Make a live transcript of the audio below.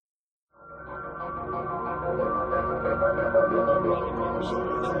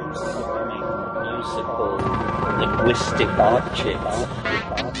transforming musical linguistic objects.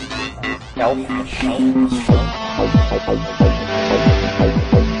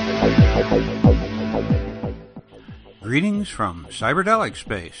 Greetings from Psychedelic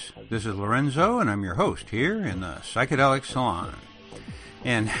Space. This is Lorenzo, and I'm your host here in the Psychedelic Salon.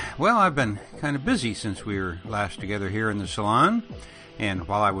 And, well, I've been kind of busy since we were last together here in the salon. And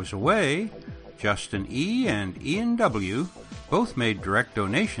while I was away, Justin E. and Ian W. both made direct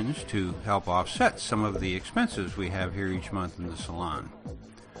donations to help offset some of the expenses we have here each month in the salon.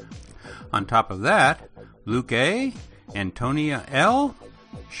 On top of that, Luke A., Antonia L.,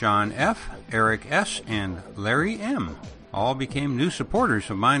 Sean F., Eric S., and Larry M. all became new supporters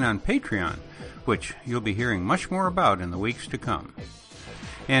of mine on Patreon, which you'll be hearing much more about in the weeks to come.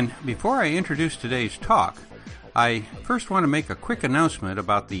 And before I introduce today's talk, I first want to make a quick announcement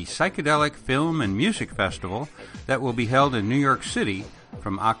about the Psychedelic Film and Music Festival that will be held in New York City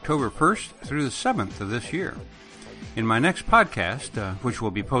from October 1st through the 7th of this year. In my next podcast, which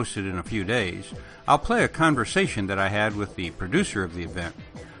will be posted in a few days, I'll play a conversation that I had with the producer of the event.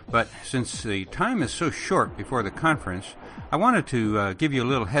 But since the time is so short before the conference, I wanted to give you a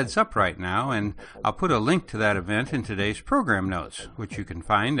little heads up right now, and I'll put a link to that event in today's program notes, which you can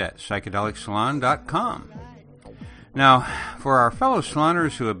find at psychedelicsalon.com. Now, for our fellow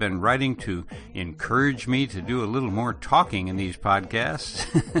saloners who have been writing to encourage me to do a little more talking in these podcasts,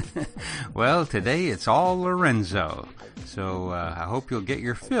 well, today it's all Lorenzo, so I hope you'll get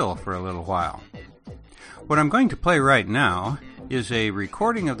your fill for a little while. What I'm going to play right now is a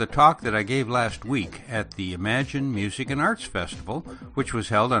recording of the talk that I gave last week at the Imagine Music and Arts Festival, which was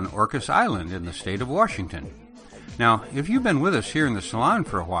held on Orcas Island in the state of Washington. Now, if you've been with us here in the salon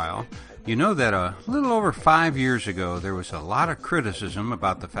for a while, you know that a little over 5 years ago there was a lot of criticism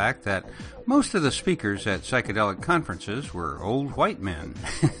about the fact that most of the speakers at psychedelic conferences were old white men.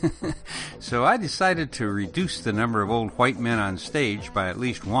 So I decided to reduce the number of old white men on stage by at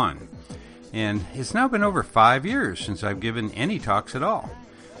least one. And it's now been over 5 years since I've given any talks at all.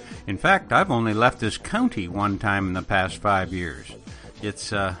 In fact, I've only left this county one time in the past 5 years.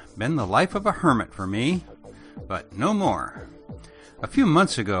 It's been the life of a hermit for me, but no more. A few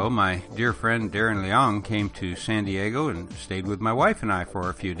months ago, my dear friend Darren Leong came to San Diego and stayed with my wife and I for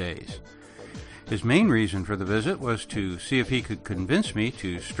a few days. His main reason for the visit was to see if he could convince me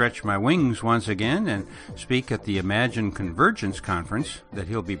to stretch my wings once again and speak at the Imagine Convergence conference that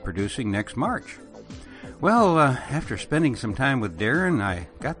he'll be producing next March. Well, after spending some time with Darren, I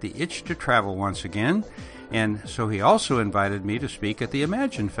got the itch to travel once again, and so he also invited me to speak at the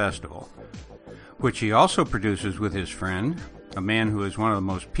Imagine Festival, which he also produces with his friend, a man who is one of the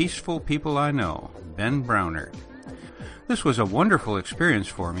most peaceful people I know, Ben Browner. This was a wonderful experience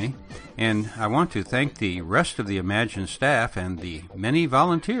for me, and I want to thank the rest of the Imagine staff and the many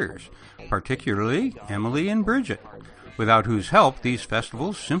volunteers, particularly Emily and Bridget, without whose help these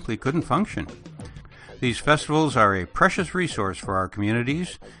festivals simply couldn't function. These festivals are a precious resource for our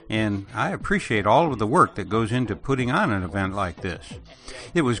communities, and I appreciate all of the work that goes into putting on an event like this.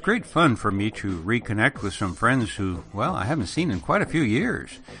 It was great fun for me to reconnect with some friends who, well, I haven't seen in quite a few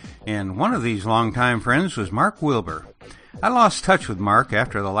years. And one of these longtime friends was Mark Wilbur. I lost touch with Mark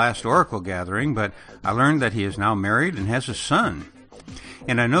after the last Oracle gathering, but I learned that he is now married and has a son.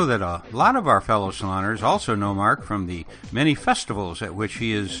 And I know that a lot of our fellow saloners also know Mark from the many festivals at which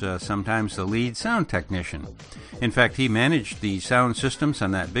he is sometimes the lead sound technician. In fact, he managed the sound systems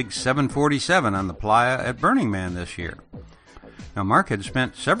on that big 747 on the playa at Burning Man this year. Now, Mark had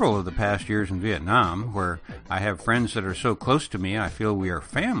spent several of the past years in Vietnam, where I have friends that are so close to me I feel we are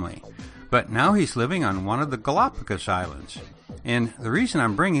family. But now he's living on one of the Galapagos Islands. And the reason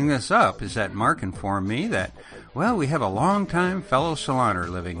I'm bringing this up is that Mark informed me that, well, we have a long-time fellow saloner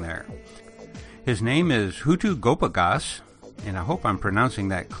living there. His name is Hutu Gopagas, and I hope I'm pronouncing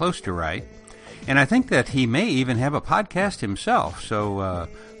that close to right. And I think that he may even have a podcast himself. So,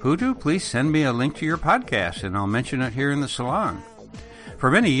 Hutu, please send me a link to your podcast, and I'll mention it here in the salon.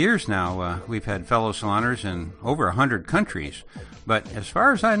 For many years now, we've had fellow saloners in over 100 countries. But as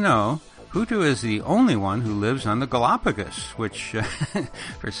far as I know, Hutu is the only one who lives on the Galapagos, which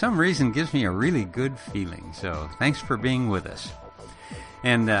for some reason gives me a really good feeling. So thanks for being with us.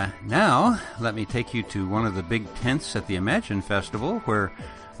 And now, let me take you to one of the big tents at the Imagine Festival, where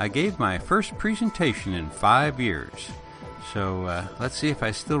I gave my first presentation in 5 years. So let's see if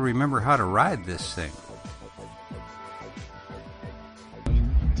I still remember how to ride this thing.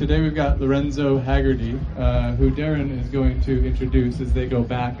 Today we've got Lorenzo Haggerty, who Darren is going to introduce as they go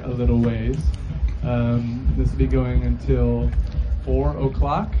back a little ways. This will be going until 4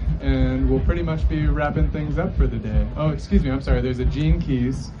 o'clock, and we'll pretty much be wrapping things up for the day. Oh, excuse me, I'm sorry. There's a Gene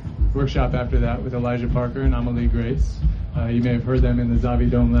Keys workshop after that with Elijah Parker and Amelie Grace. You may have heard them in the Zavi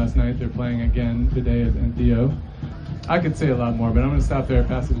Dome last night. They're playing again today at Theo. I could say a lot more, but I'm going to stop there,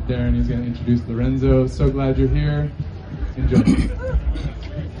 pass it to Darren. He's going to introduce Lorenzo. So glad you're here. Enjoy. All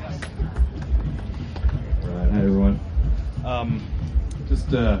right, hi everyone.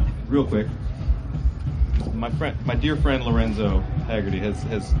 Just real quick, my dear friend Lorenzo Haggerty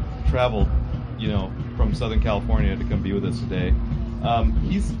has traveled, from Southern California to come be with us today.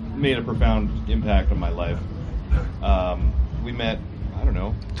 He's made a profound impact on my life. We met,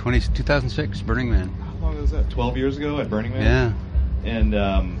 2006, Burning Man. How long was that? 12 years ago at Burning Man? Yeah. And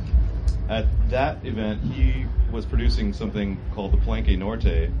at that event, he was producing something called the Palenque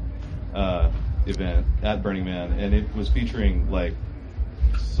Norte event at Burning Man, and it was featuring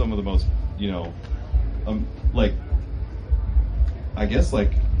some of the most,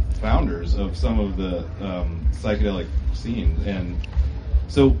 founders of some of the psychedelic scene. And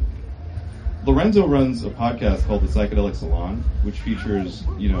so Lorenzo runs a podcast called the Psychedelic Salon, which features,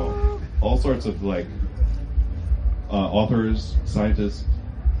 all sorts of authors, scientists,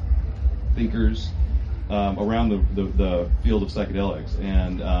 thinkers around the field of psychedelics.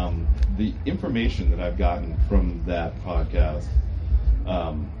 And the information that I've gotten from that podcast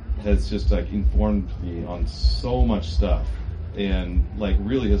has just informed me on so much stuff, and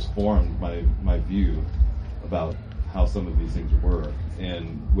really has formed my view about how some of these things work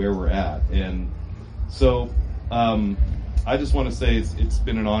and where we're at. And so I just want to say it's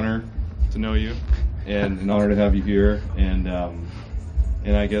been an honor to know you and an honor to have you here. And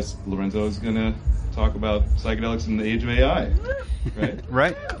I guess Lorenzo is going to talk about psychedelics in the age of AI, right?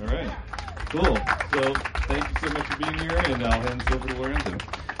 Right. All right. Cool. So thank you so much for being here, and I'll hand this over to Lorenzo.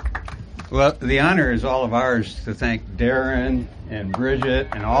 Well, the honor is all of ours to thank Darren and Bridget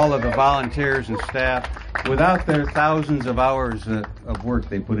and all of the volunteers and staff. Without their thousands of hours of work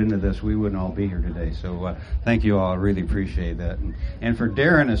they put into this, we wouldn't all be here today. So thank you all. I really appreciate that. And for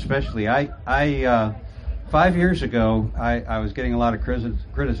Darren especially, I 5 years ago, I was getting a lot of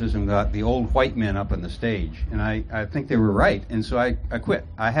criticism about the old white men up on the stage, and I think they were right, and so I quit.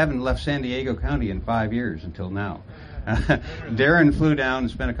 I haven't left San Diego County in 5 years until now. Darren flew down and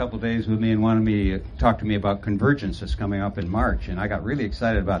spent a couple of days with me and wanted me to talk to me about Convergence that's coming up in March, and I got really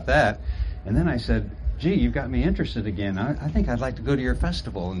excited about that. And then I said, gee, you've got me interested again. I think I'd like to go to your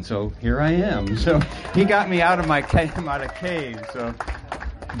festival, and so here I am. So he got me out of my cave. So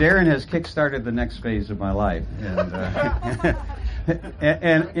Darren has kick-started the next phase of my life.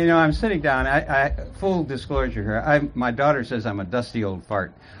 And I'm sitting down. I full disclosure here. My daughter says I'm a dusty old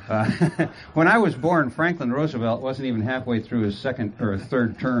fart. When I was born, Franklin Roosevelt wasn't even halfway through his second or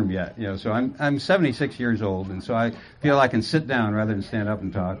third term yet. So I'm 76 years old, and so I feel I can sit down rather than stand up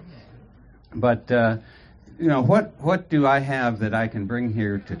and talk. But what do I have that I can bring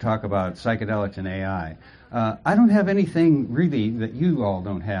here to talk about psychedelics and AI? I don't have anything really that you all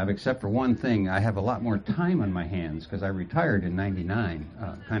don't have, except for one thing. I have a lot more time on my hands because I retired in '99,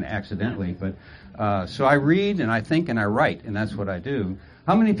 kind of accidentally. But so I read and I think and I write, and that's what I do.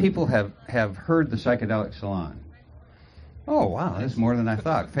 How many people have heard the Psychedelic Salon? Oh, wow, that's more than I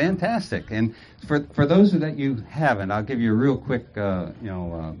thought. Fantastic. And for those that you haven't, I'll give you a real quick,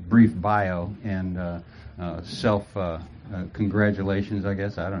 brief bio and congratulations, I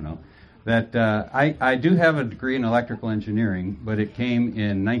guess. I don't know. That I do have a degree in electrical engineering, but it came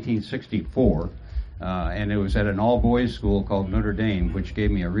in 1964, and it was at an all-boys school called Notre Dame, which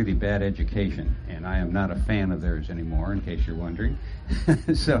gave me a really bad education, and I am not a fan of theirs anymore, in case you're wondering.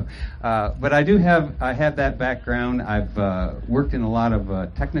 So, but I have that background. I've worked in a lot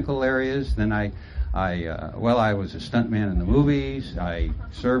of technical areas. Then I was a stuntman in the movies. I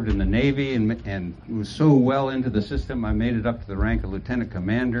served in the Navy and was so well into the system, I made it up to the rank of lieutenant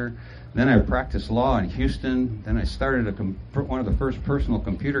commander. Then I practiced law in Houston. Then I started one of the first personal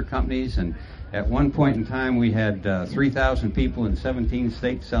computer companies, and at one point in time we had 3,000 people in 17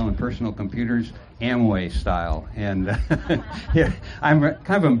 states selling personal computers, Amway style. And yeah, I'm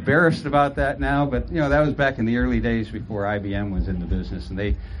kind of embarrassed about that now, but that was back in the early days before IBM was in the business.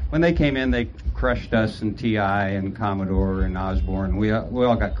 And when they came in, they crushed us and TI and Commodore and Osborne. We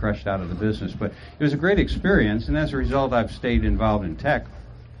all got crushed out of the business, but it was a great experience, and as a result, I've stayed involved in tech.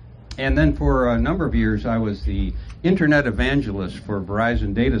 And then for a number of years, I was the internet evangelist for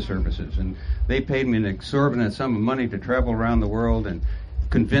Verizon Data Services, and they paid me an exorbitant sum of money to travel around the world and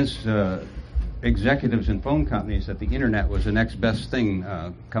convince executives in phone companies that the internet was the next best thing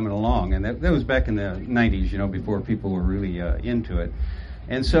coming along. And that was back in the 90s, before people were really into it.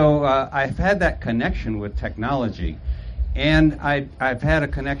 And so I've had that connection with technology. And I've had a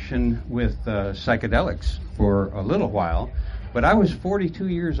connection with psychedelics for a little while, but I was 42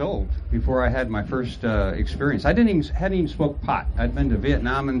 years old before I had my first experience. I hadn't even smoked pot. I'd been to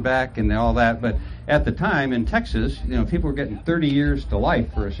Vietnam and back and all that, but at the time in Texas, people were getting 30 years to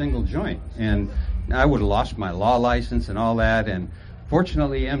life for a single joint, and I would have lost my law license and all that. And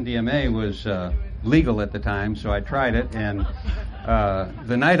fortunately, MDMA was legal at the time, so I tried it. And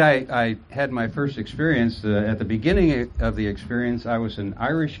the night I had my first experience, at the beginning of the experience, I was an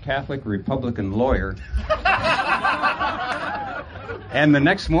Irish Catholic Republican lawyer. And the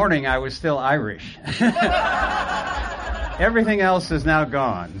next morning, I was still Irish. Everything else is now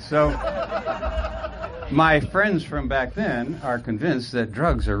gone. So my friends from back then are convinced that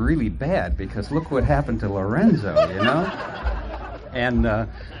drugs are really bad because look what happened to Lorenzo, And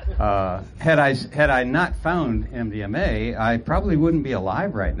had I not found MDMA, I probably wouldn't be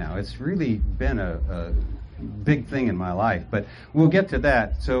alive right now. It's really been a big thing in my life, but we'll get to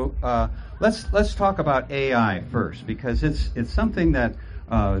that. So let's talk about AI first, because it's something that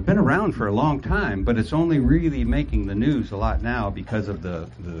has been around for a long time, but it's only really making the news a lot now because of the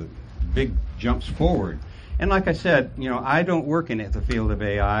big jumps forward. And like I said, I don't work in the field of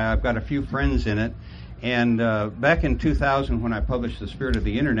AI. I've got a few friends in it. And back in 2000, when I published The Spirit of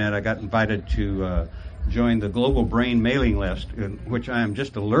the Internet, I got invited to join the Global Brain mailing list, in which I am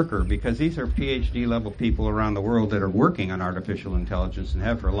just a lurker, because these are PhD level people around the world that are working on artificial intelligence and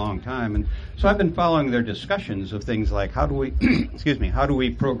have for a long time. And so I've been following their discussions of things like how do we how do we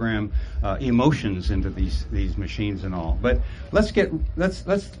program emotions into these machines and all. But let's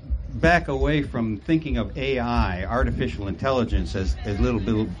back away from thinking of AI, artificial intelligence, as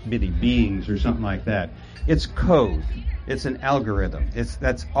little bitty beings or something like that. It's code. It's an algorithm.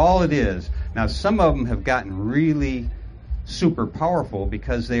 That's all it is. Now, some of them have gotten really super powerful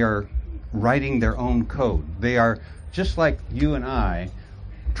because they are writing their own code. They are just like you and I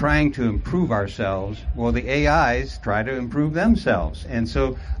trying to improve ourselves. Well, the AIs try to improve themselves. And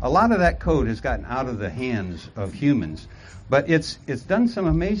so a lot of that code has gotten out of the hands of humans. But it's done some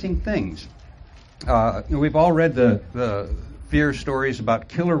amazing things. We've all read the fear stories about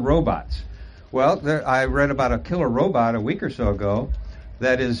killer robots. Well, I read about a killer robot a week or so ago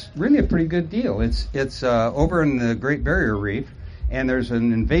that is really a pretty good deal. It's over in the Great Barrier Reef, and there's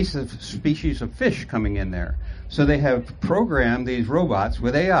an invasive species of fish coming in there. So they have programmed these robots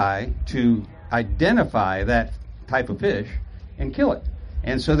with AI to identify that type of fish and kill it.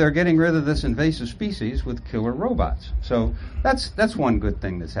 And so they're getting rid of this invasive species with killer robots. So that's one good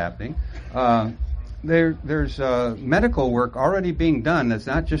thing that's happening. There's medical work already being done that's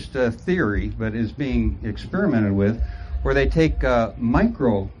not just a theory, but is being experimented with, where they take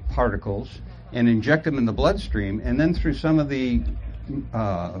microparticles and inject them in the bloodstream, and then through some of the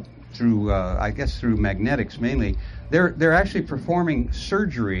through magnetics mainly, they're actually performing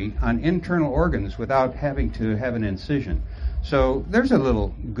surgery on internal organs without having to have an incision. So there's a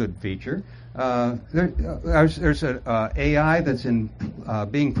little good feature. There's an AI that's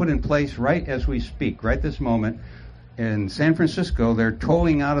being put in place right as we speak, right this moment. In San Francisco, they're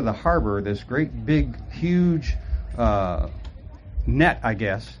towing out of the harbor this great big, huge net, I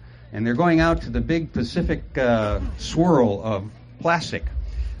guess, and they're going out to the big Pacific swirl of plastic.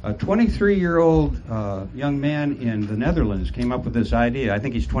 A 23-year-old young man in the Netherlands came up with this idea. I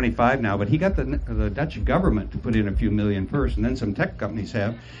think he's 25 now, but he got the Dutch government to put in a few million first, and then some tech companies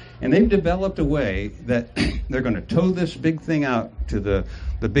have. And they've developed a way that they're going to tow this big thing out to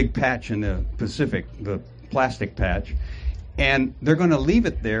the big patch in the Pacific, the plastic patch, and they're going to leave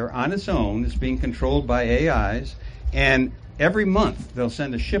it there on its own. It's being controlled by AIs, and every month they'll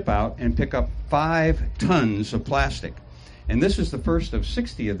send a ship out and pick up 5 tons of plastic. And this is the first of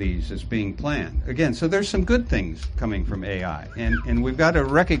 60 of these that's being planned. Again, so there's some good things coming from AI. And we've got to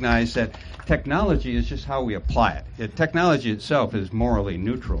recognize that technology is just how we apply it. Technology itself is morally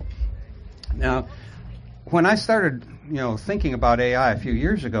neutral. Now, when I started, thinking about AI a few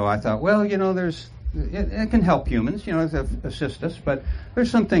years ago, I thought, well, it can help humans, assist us, but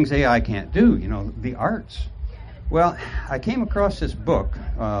there's some things AI can't do, the arts. Well, I came across this book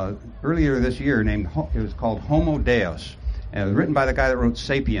earlier this year it was called Homo Deus. And it was written by the guy that wrote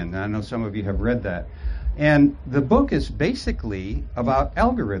Sapien. I know some of you have read that. And the book is basically about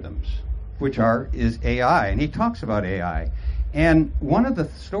algorithms, which is AI. And he talks about AI. And one of the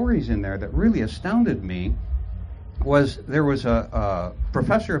stories in there that really astounded me was there was a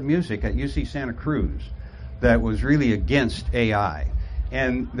professor of music at UC Santa Cruz that was really against AI.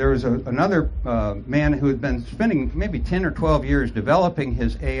 And there was another man who had been spending maybe 10 or 12 years developing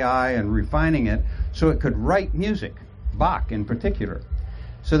his AI and refining it so it could write music. Bach in particular.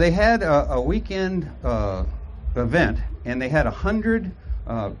 So they had a weekend event, and they had 100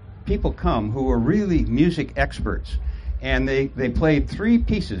 people come who were really music experts. And they played 3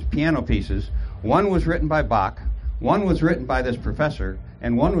 pieces, piano pieces. One was written by Bach, one was written by this professor,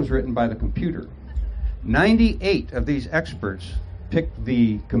 and one was written by the computer. 98 of these experts picked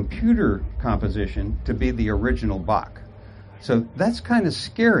the computer composition to be the original Bach. So that's kind of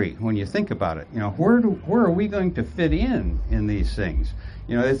scary when you think about it. Where are we going to fit in these things?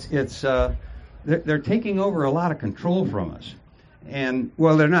 They're taking over a lot of control from us. And,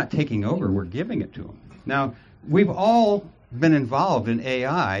 well, they're not taking over, we're giving it to them. Now, we've all been involved in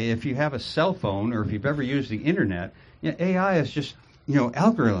AI. If you have a cell phone or if you've ever used the internet, AI is just,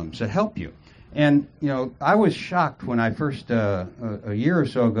 algorithms that help you. And, I was shocked when I first, a year or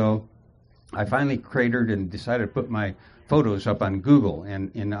so ago, I finally cratered and decided to put my photos up on Google.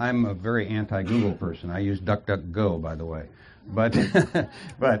 And I'm a very anti-Google person. I use DuckDuckGo, by the way. But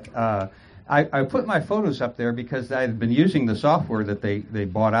I put my photos up there because I had been using the software that they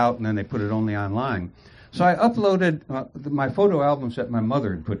bought out and then they put it only online. So I uploaded my photo albums that my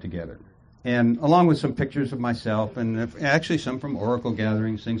mother had put together, and along with some pictures of myself and actually some from Oracle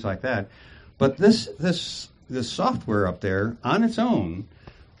gatherings, things like that. But this software up there on its own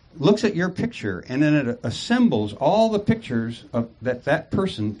looks at your picture and then it assembles all the pictures that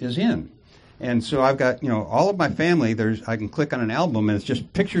person is in. And so I've got all of my family. I can click on an album and it's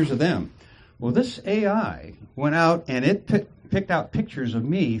just pictures of them. Well, this AI went out and it picked out pictures of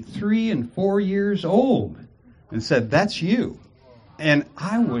me 3 and 4 years old and said, "That's you." And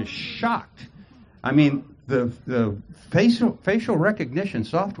I was shocked. I mean, the facial recognition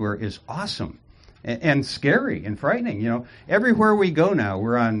software is awesome and scary and frightening. Everywhere we go now,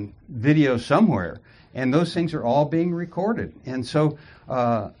 we're on video somewhere, and those things are all being recorded. And so,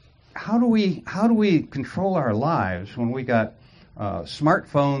 how do we control our lives when we got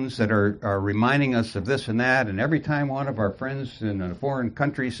smartphones that are reminding us of this and that, and every time one of our friends in a foreign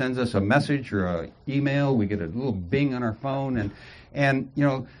country sends us a message or an email, we get a little bing on our phone, and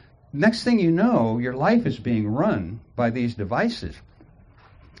next thing you know, your life is being run by these devices.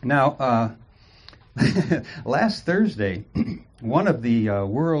 Now, last Thursday, one of the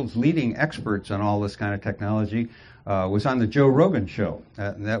world's leading experts on all this kind of technology was on the Joe Rogan show.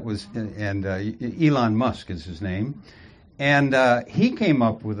 Elon Musk is his name. And he came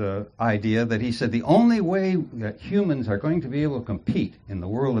up with an idea that he said the only way that humans are going to be able to compete in the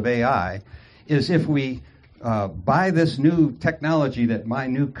world of AI is if we buy this new technology that my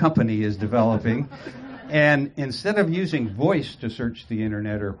new company is developing, and instead of using voice to search the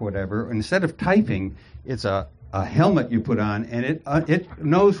internet or whatever, instead of typing, it's a helmet you put on, and it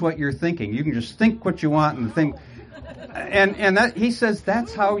knows what you're thinking. You can just think what you want and think. And that, he says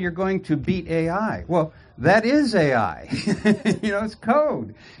that's how you're going to beat AI. Well, that is AI. It's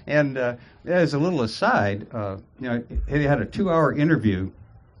code. And as a little aside, he had a 2-hour interview,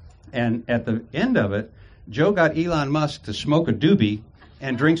 and at the end of it, Joe got Elon Musk to smoke a doobie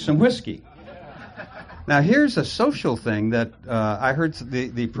and drink some whiskey. Now, here's a social thing that I heard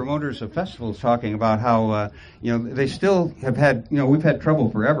the promoters of festivals talking about how, they still have had, we've had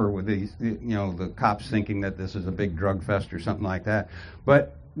trouble forever with these, the cops thinking that this is a big drug fest or something like that.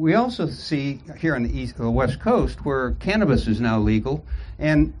 But we also see here on the West Coast where cannabis is now legal,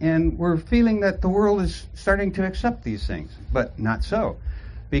 and we're feeling that the world is starting to accept these things, but not so.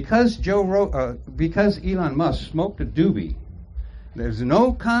 Because Elon Musk smoked a doobie, there's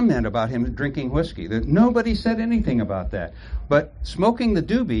no comment about him drinking whiskey. Nobody said anything about that. But smoking the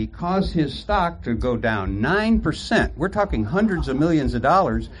doobie caused his stock to go down 9%. We're talking hundreds of millions of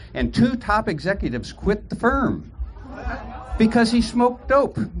dollars, and 2 top executives quit the firm because he smoked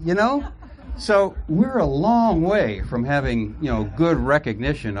dope, So we're a long way from having, good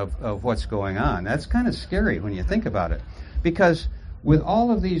recognition of what's going on. That's kind of scary when you think about it. Because with all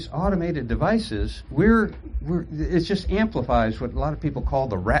of these automated devices, it just amplifies what a lot of people call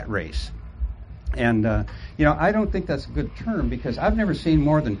the rat race. And, I don't think that's a good term because I've never seen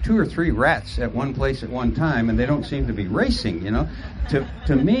more than 2 or 3 rats at one place at one time, and they don't seem to be racing,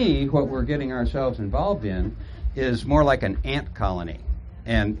 To me, what we're getting ourselves involved in is more like an ant colony,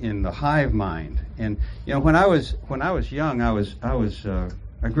 and in the hive mind. And when I was young,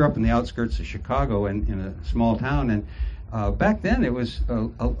 I grew up in the outskirts of Chicago in a small town, and back then it was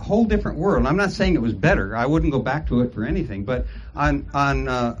a whole different world. I'm not saying it was better. I wouldn't go back to it for anything. But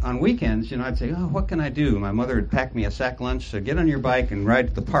on weekends, I'd say, "Oh, what can I do?" My mother would pack me a sack lunch, so get on your bike and ride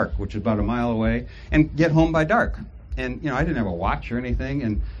to the park, which is about a mile away, and get home by dark. And I didn't have a watch or anything,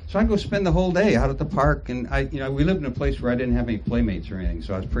 and so I'd go spend the whole day out at the park. And we lived in a place where I didn't have any playmates or anything,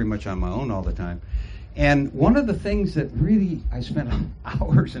 so I was pretty much on my own all the time. And one of the things that really I spent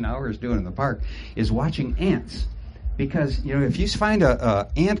hours and hours doing in the park is watching ants. Because, if you find a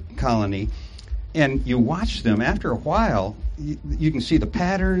ant colony and you watch them, after a while, you can see the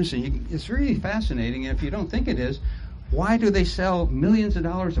patterns, and it's really fascinating. And if you don't think it is, why do they sell millions of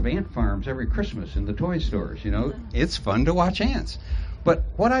dollars of ant farms every Christmas in the toy stores? It's fun to watch ants. But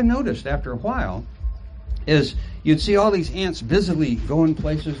what I noticed after a while is you'd see all these ants busily going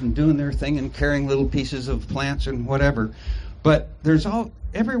places and doing their thing and carrying little pieces of plants and whatever. But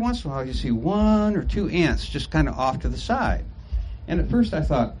every once in a while you see one or two ants just kind of off to the side. And at first I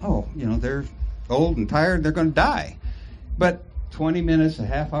thought, they're old and tired, they're going to die. But 20 minutes, a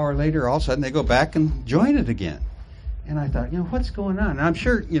half hour later, all of a sudden they go back and join it again. And I thought, what's going on? And I'm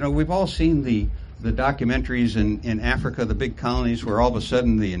sure, we've all seen the documentaries in Africa, the big colonies, where all of a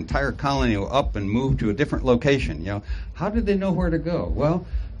sudden the entire colony will up and move to a different location. How did they know where to go? Well,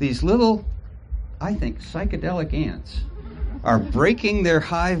 these little, I think, psychedelic ants are breaking their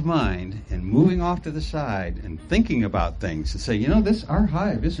hive mind and moving off to the side and thinking about things and say, our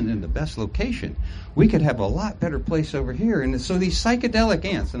hive isn't in the best location. We could have a lot better place over here. And so these psychedelic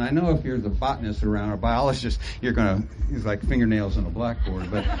ants, and I know if you're the botanist around or biologist, you're going to use like fingernails on a blackboard,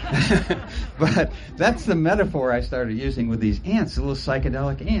 but but that's the metaphor I started using with these ants, the little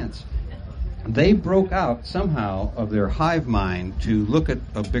psychedelic ants. They broke out somehow of their hive mind to look at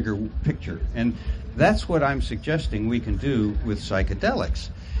a bigger picture. And that's what I'm suggesting we can do with psychedelics.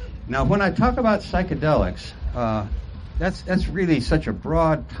 Now, when I talk about psychedelics, that's really such a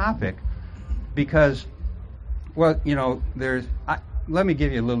broad topic because, let me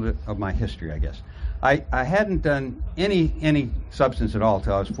give you a little bit of my history, I guess. I hadn't done any substance at all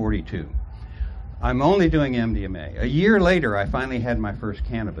till I was 42. I'm only doing MDMA. A year later, I finally had my first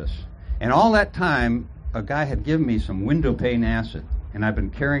cannabis. And all that time, a guy had given me some window pane acid. And I've been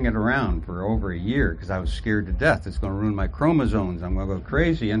carrying it around for over a year because I was scared to death. It's going to ruin my chromosomes. I'm going to go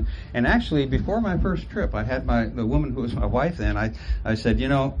crazy. And actually, before my first trip, I had the woman who was my wife then. I said,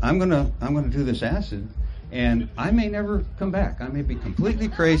 I'm going to do this acid, and I may never come back. I may be completely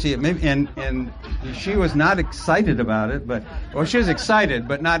crazy. It may, and she was not excited about it, she was excited,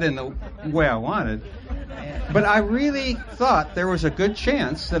 but not in the way I wanted. But I really thought there was a good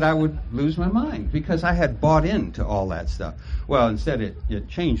chance that I would lose my mind because I had bought into all that stuff. Well, instead it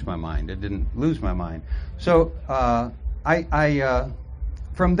changed my mind. It didn't lose my mind. So I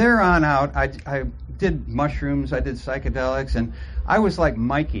from there on out, I did mushrooms, I did psychedelics, and I was like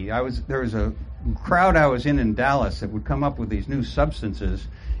Mikey. There was a crowd I was in Dallas that would come up with these new substances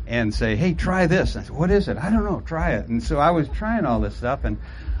and say, hey, try this. I said, what is it? I don't know, try it. And so I was trying all this stuff, and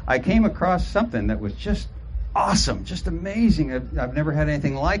I came across something that was just awesome, just amazing. I've never had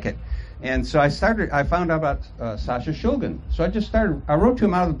anything like it. And so I found out about Sasha Shulgin. So I wrote to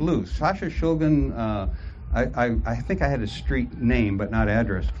him out of the blue. Sasha Shulgin, I think I had his street name, but not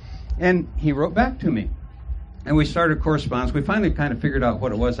address. And he wrote back to me. And we started correspondence. We finally kind of figured out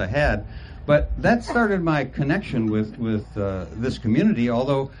what it was I had. But that started my connection with this community,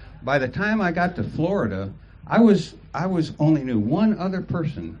 although by the time I got to Florida, I only knew one other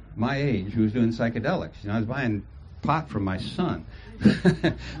person my age who was doing psychedelics. I was buying pot from my son.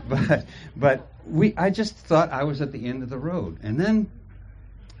 but I just thought I was at the end of the road. And then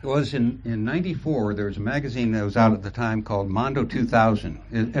it was in 94, there was a magazine that was out at the time called Mondo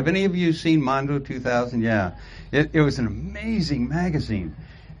 2000. Have any of you seen Mondo 2000? Yeah. It was an amazing magazine.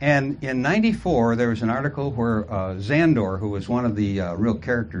 And in 94, there was an article where Zandor, who was one of the real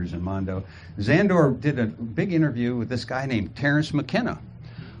characters in Mondo, Zandor did a big interview with this guy named Terence McKenna.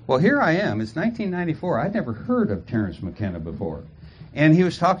 Well, here I am. It's 1994. I'd never heard of Terence McKenna before. And he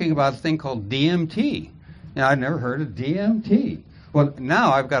was talking about a thing called DMT. Now, I'd never heard of DMT. Well,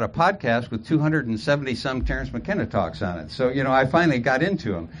 now I've got a podcast with 270-some Terence McKenna talks on it. So, I finally got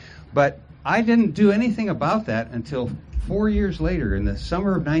into him. But I didn't do anything about that until 4 years later, in the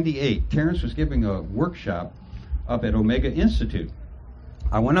summer of 98, Terence was giving a workshop up at Omega Institute.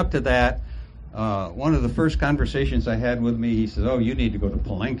 I went up to that. One of the first conversations I had with me, he said, oh, you need to go to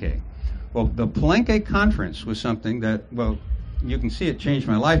Palenque. Well, the Palenque conference was something that, you can see it changed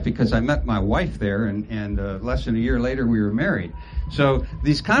my life because I met my wife there, and less than a year later we were married. So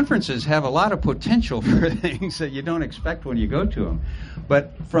these conferences have a lot of potential for things that you don't expect when you go to them.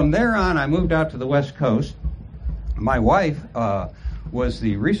 But from there on, I moved out to the West Coast. My wife was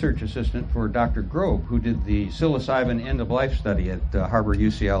the research assistant for Dr. Grove, who did the psilocybin end-of-life study at Harvard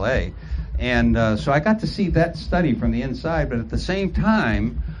UCLA. And so I got to see that study from the inside, but at the same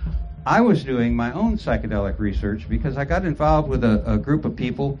time, I was doing my own psychedelic research because I got involved with a group of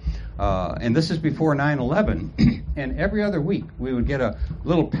people, and this is before 9/11, and every other week we would get a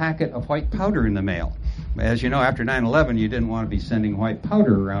little packet of white powder in the mail. As you know, after 9/11, you didn't want to be sending white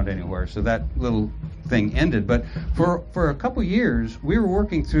powder around anywhere, so that little thing ended. But for a couple years, we were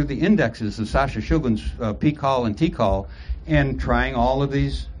working through the indexes of Sasha Shulgin's P-call and T-call and trying all of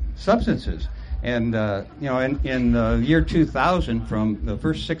these substances. And, in the year 2000, from the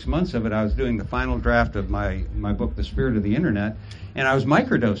first 6 months of it, I was doing the final draft of my book, The Spirit of the Internet, and I was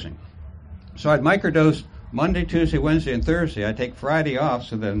microdosing. So I'd microdose Monday, Tuesday, Wednesday, and Thursday. I'd take Friday off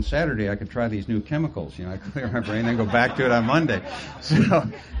so that on Saturday I could try these new chemicals. I'd clear my brain and then go back to it on Monday. So,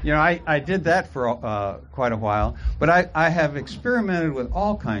 I did that for quite a while. But I have experimented with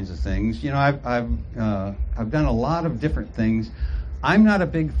all kinds of things. I've done a lot of different things. I'm not a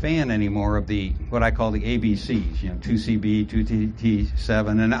big fan anymore of what I call the ABCs, 2CB,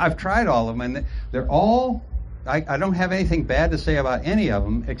 2TT7, and I've tried all of them, and they're all, I don't have anything bad to say about any of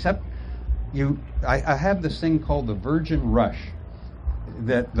them, except I have this thing called the virgin rush,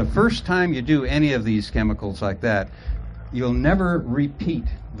 that the first time you do any of these chemicals like that, you'll never repeat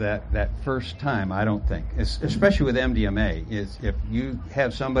that first time, I don't think. Especially with MDMA. If you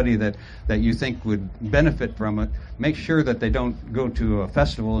have somebody that you think would benefit from it, make sure that they don't go to a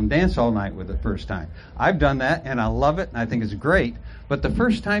festival and dance all night with it first time. I've done that, and I love it, and I think it's great. But the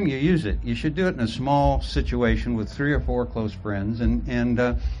first time you use it, you should do it in a small situation with 3 or 4 close friends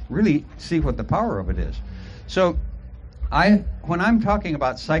and really see what the power of it is. So when I'm talking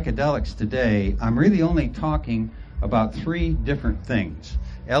about psychedelics today, I'm really only talking about 3 different things: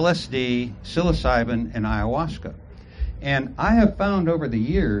 LSD, psilocybin, and ayahuasca. And I have found over the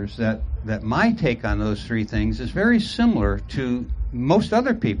years that my take on those 3 things is very similar to most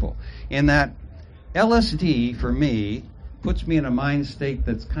other people, in that LSD, for me, puts me in a mind state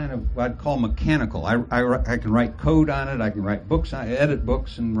that's kind of what I'd call mechanical. I can write code on it, I can write books, I edit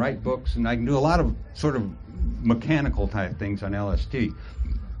books and write books, and I can do a lot of sort of mechanical type things on LSD.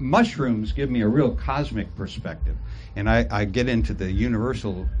 Mushrooms give me a real cosmic perspective, and I get into the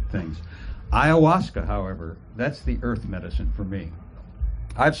universal things. Ayahuasca, however, that's the earth medicine for me.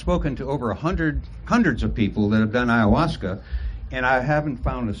 I've spoken to over hundreds of people that have done ayahuasca, and I haven't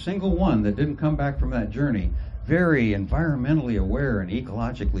found a single one that didn't come back from that journey very environmentally aware and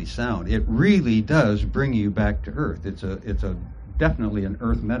ecologically sound. It really does bring you back to earth. It's definitely an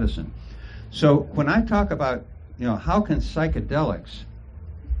earth medicine. So when I talk about, how can psychedelics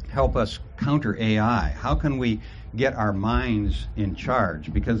help us counter AI? How can we get our minds in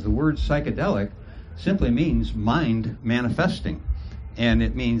charge? Because the word psychedelic simply means mind manifesting, and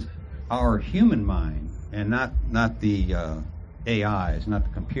it means our human mind, and not the AIs, not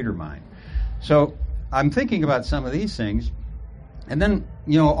the computer mind. So I'm thinking about some of these things, and then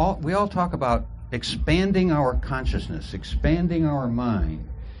we all talk about expanding our consciousness, expanding our mind,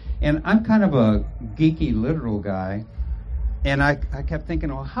 and I'm kind of a geeky literal guy. And I kept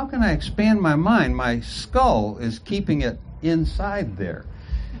thinking, well, how can I expand my mind? My skull is keeping it inside there.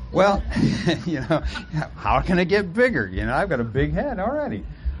 Well, how can it get bigger? I've got a big head already.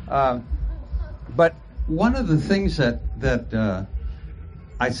 But one of the things that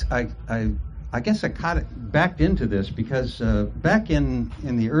I guess I backed into this because back in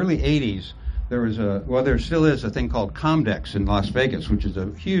the early 80s, there still is a thing called Comdex in Las Vegas, which is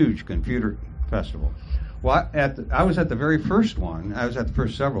a huge computer festival. Well, I was at the very first one. I was at the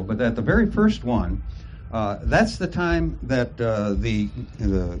first several, but at the very first one, that's the time that the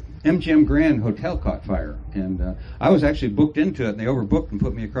MGM Grand Hotel caught fire, and I was actually booked into it, and they overbooked and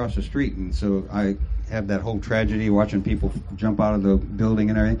put me across the street, and so I had that whole tragedy watching people jump out of the building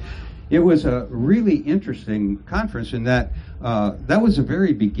and everything. It was a really interesting conference in that that was the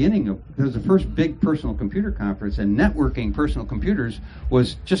very beginning of, it was the first big personal computer conference, and networking personal computers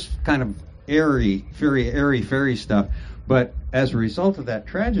was just kind of airy fairy stuff. But as a result of that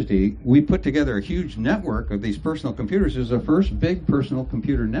tragedy, we put together a huge network of these personal computers. It was the first big personal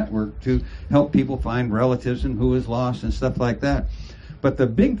computer network to help people find relatives and who was lost and stuff like that. But the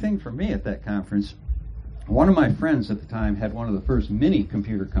big thing for me at that conference, one of my friends at the time had one of the first mini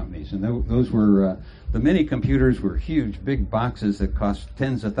computer companies, and those were the mini computers were huge, big boxes that cost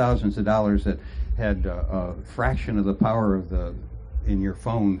tens of thousands of dollars that had a fraction of the power of in your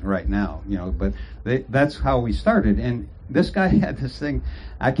phone right now, but that's how we started. And this guy had this thing,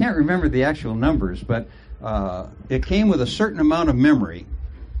 I can't remember the actual numbers, but it came with a certain amount of memory,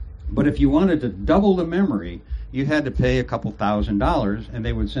 but if you wanted to double the memory, you had to pay a couple $1,000s, and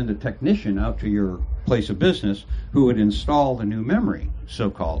they would send a technician out to your place of business who would install the new memory,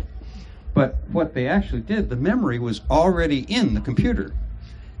 so-called. But what they actually did, the memory was already in the computer.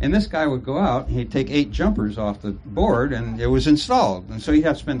 And this guy would go out, and he'd take 8 jumpers off the board, and it was installed. And so he'd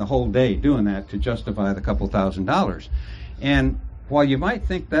have to spend the whole day doing that to justify the couple $1,000s. And while you might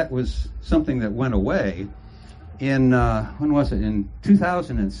think that was something that went away, in when was it? In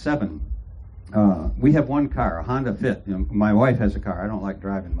 2007, we have one car, a Honda Fit. My wife has a car. I don't like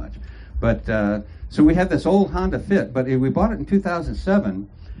driving much, but so we had this old Honda Fit. But we bought it in 2007,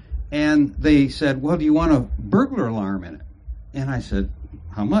 and they said, "Well, do you want a burglar alarm in it?" And I said,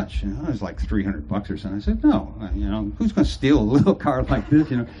 "How much?" It was like $300 or something. I said, "No, who's going to steal a little car like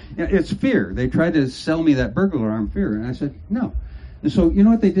this? It's fear." They tried to sell me that burglar alarm fear, and I said, "No." And so, you know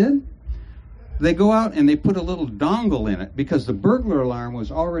what they did? They go out and they put a little dongle in it because the burglar alarm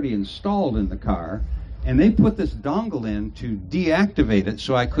was already installed in the car, and they put this dongle in to deactivate it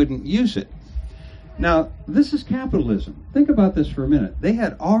so I couldn't use it. Now, this is capitalism. Think about this for a minute. They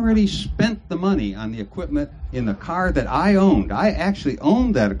had already spent the money on the equipment in the car that I owned. I actually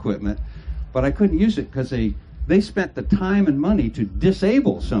owned that equipment, but I couldn't use it because they spent the time and money to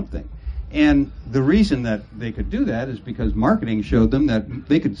disable something. And the reason that they could do that is because marketing showed them that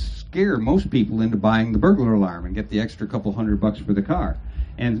they could scare most people into buying the burglar alarm and get the extra couple $100 for the car.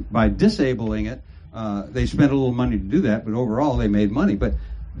 And by disabling it, they spent a little money to do that, but overall they made money. But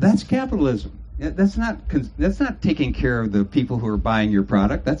that's capitalism. That's not taking care of the people who are buying your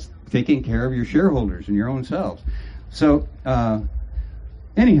product. That's taking care of your shareholders and your own selves. So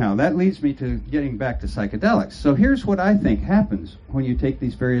anyhow, that leads me to getting back to psychedelics. So here's what I think happens when you take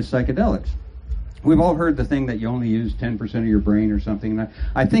these various psychedelics. We've all heard the thing that you only use 10% of your brain or something. And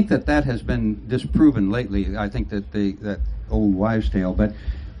I think that has been disproven lately. I think that that old wives' tale. But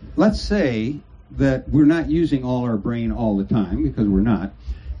let's say that we're not using all our brain all the time, because we're not.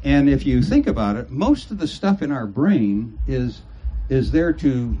 And if you think about it, most of the stuff in our brain is there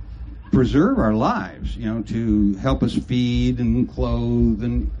to preserve our lives, to help us feed and clothe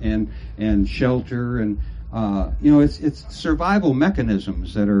and shelter, and it's survival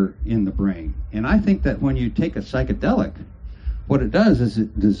mechanisms that are in the brain. And I think that when you take a psychedelic, what it does is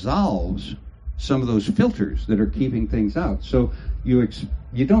it dissolves some of those filters that are keeping things out. So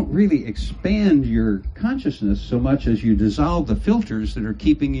you don't really expand your consciousness so much as you dissolve the filters that are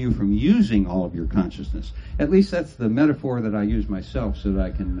keeping you from using all of your consciousness. At least that's the metaphor that I use myself so that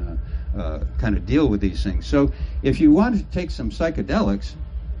I can kind of deal with these things. So if you want to take some psychedelics,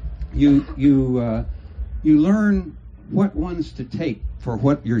 you learn what ones to take for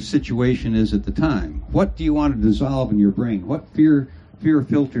what your situation is at the time. What do you want to dissolve in your brain? What fear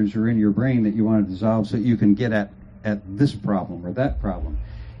filters are in your brain that you want to dissolve so that you can get at this problem or that problem?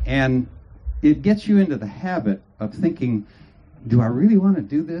 And it gets you into the habit of thinking, do I really want to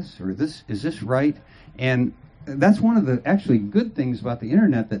do this, or is this right? And that's one of the actually good things about the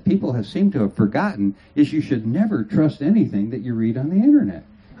internet that people have seemed to have forgotten, is you should never trust anything that you read on the internet.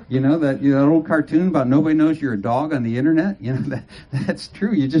 That old cartoon about nobody knows you're a dog on the internet? That's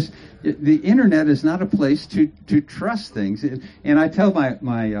true. The internet is not a place to trust things. And I tell my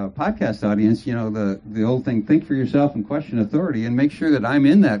podcast audience, the old thing, think for yourself and question authority, and make sure that I'm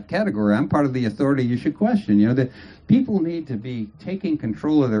in that category. I'm part of the authority you should question. That people need to be taking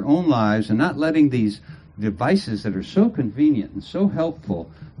control of their own lives and not letting these devices that are so convenient and so helpful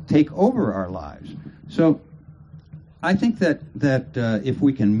take over our lives. So I think that if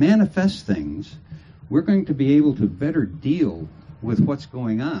we can manifest things, we're going to be able to better deal with what's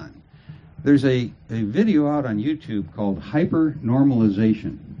going on. There's a video out on YouTube called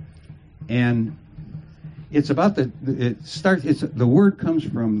Hyper-Normalization, and it's about the word comes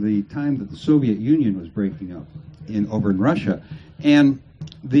from the time that the Soviet Union was breaking up over in Russia, and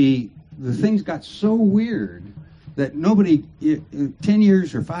the things got so weird that nobody, 10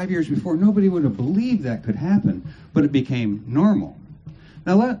 years or 5 years before, nobody would have believed that could happen, but it became normal.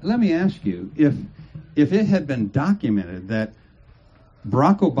 Now let me ask you, if it had been documented that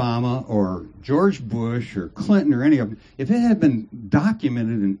Barack Obama or George Bush or Clinton or any of them, if it had been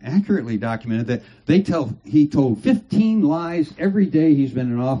documented and accurately documented that he told 15 lies every day he's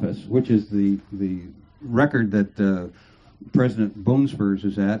been in office, which is the record that President Bonespurs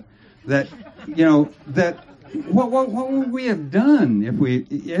is at, what would we have done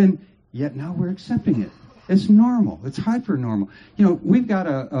and yet now we're accepting it. It's normal. It's hyper normal. We've got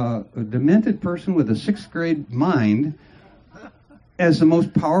a demented person with a 6th grade mind as the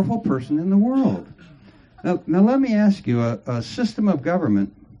most powerful person in the world. Now let me ask you, a system of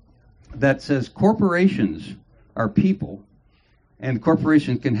government that says corporations are people, and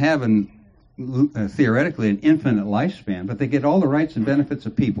corporations can have theoretically an infinite lifespan, but they get all the rights and benefits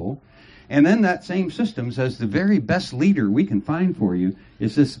of people. And then that same system says the very best leader we can find for you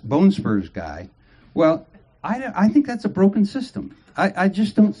is this Bonespurs guy. Well, I think that's a broken system. I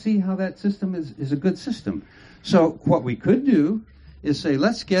just don't see how that system is a good system. So what we could do is say,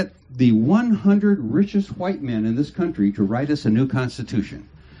 let's get the 100 richest white men in this country to write us a new constitution.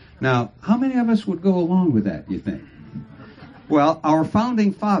 Now, how many of us would go along with that, you think? Well, our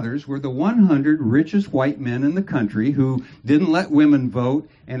founding fathers were the 100 richest white men in the country who didn't let women vote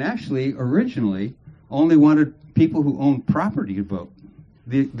and actually originally only wanted people who owned property to vote.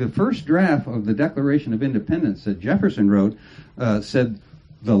 The first draft of the Declaration of Independence that Jefferson wrote said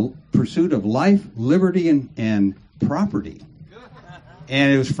the pursuit of life, liberty, and property.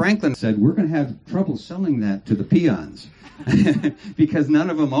 And it was Franklin said, we're going to have trouble selling that to the peons because none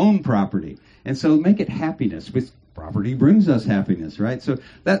of them own property. And so make it happiness, which property brings us happiness, right? So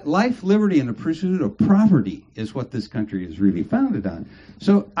that life, liberty, and the pursuit of property is what this country is really founded on.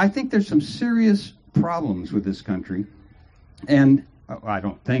 So I think there's some serious problems with this country. And I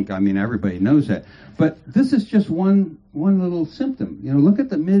don't think, I mean, everybody knows that. But this is just one little symptom. You know, look at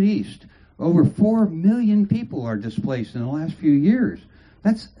the Mideast. Over 4 million people are displaced in the last few years.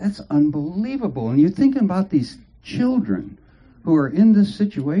 That's unbelievable. And you're thinking about these children who are in this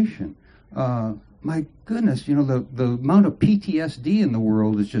situation. My goodness, you know, the amount of PTSD in the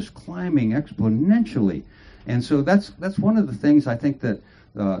world is just climbing exponentially. And so that's one of the things I think that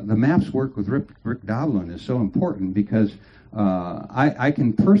the MAPS work with Rick Doblin is so important, because I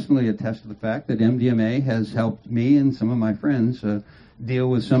can personally attest to the fact that MDMA has helped me and some of my friends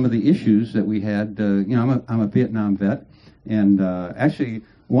deal with some of the issues that we had. You know, I'm a Vietnam vet, and actually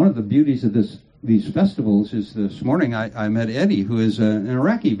one of the beauties of these festivals is this morning I met Eddie, who is an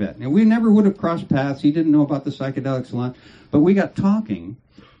Iraqi vet. And we never would have crossed paths. He didn't know about the Psychedelics a lot, but we got talking.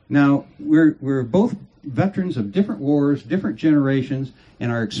 Now, we're both veterans of different wars, different generations,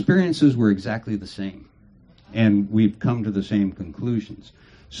 and our experiences were exactly the same. And we've come to the same conclusions.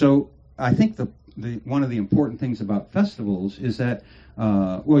 So I think one of the important things about festivals is that,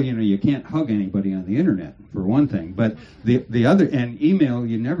 well, you know, you can't hug anybody on the internet, for one thing. But the other, and email,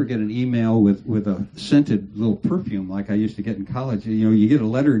 you never get an email with a scented little perfume like I used to get in college. You know, you get a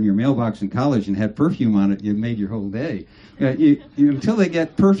letter in your mailbox in college and had perfume on it, you made your whole day. Until they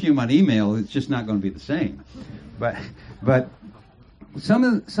get perfume on email, it's just not going to be the same. But some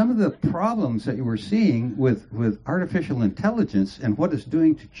of the problems that you were seeing with artificial intelligence and what it's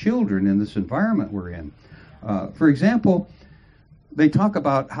doing to children in this environment we're in. For example, they talk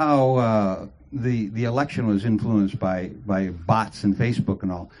about how the election was influenced by bots and Facebook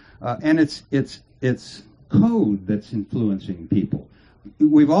and all, and it's code that's influencing people.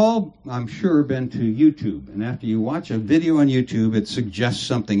 We've all, I'm sure, been to YouTube, and after you watch a video on YouTube, it suggests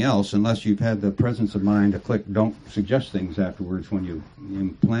something else, unless you've had the presence of mind to click don't suggest things afterwards when you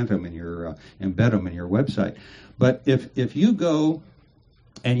implant them in your, embed them in your website. But if you go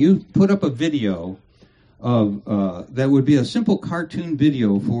and you put up a video of, that would be a simple cartoon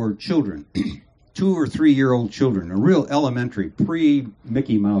video for children, 2 or 3 year old children, a real elementary,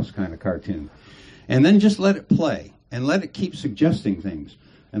 pre-Mickey Mouse kind of cartoon, and then just let it play. And let it keep suggesting things.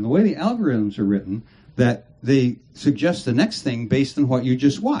 And the way the algorithms are written, that they suggest the next thing based on what you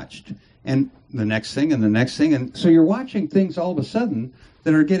just watched. And the next thing and the next thing. And so you're watching things all of a sudden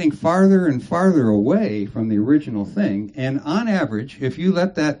that are getting farther and farther away from the original thing. And on average, if you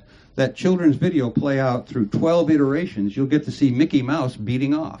let that children's video play out through 12 iterations, you'll get to see Mickey Mouse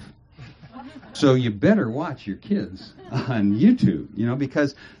beating off. So you better watch your kids on YouTube, you know,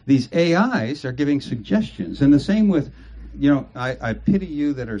 because these AIs are giving suggestions. And the same with, you know, I pity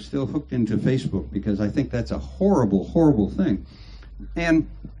you that are still hooked into Facebook, because I think that's a horrible, horrible thing. And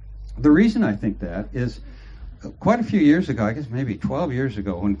the reason I think that is quite a few years ago, I guess maybe 12 years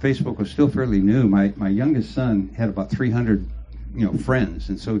ago, when Facebook was still fairly new, my youngest son had about 300 friends.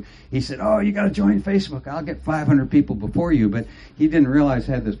 And so he said, oh, you got to join Facebook. I'll get 500 people before you. But he didn't realize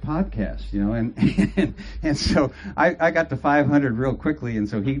I had this podcast, and so I got to 500 real quickly. And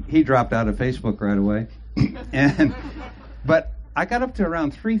so he dropped out of Facebook right away. But I got up to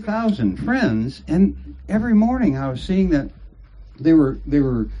around 3,000 friends. And every morning I was seeing that they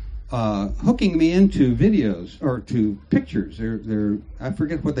were hooking me into videos or to pictures. They're I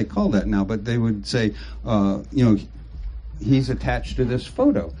forget what they call that now, but they would say, he's attached to this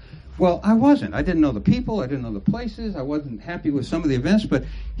photo. Well, I wasn't. I didn't know the people. I didn't know the places. I wasn't happy with some of the events. But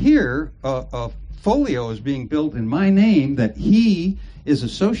here, a folio is being built in my name that he is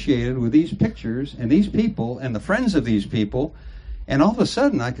associated with these pictures and these people and the friends of these people. And all of a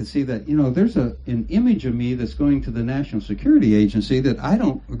sudden, I could see that, there's an image of me that's going to the National Security Agency that I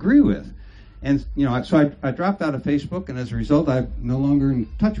don't agree with. And, so I dropped out of Facebook, and as a result, I'm no longer in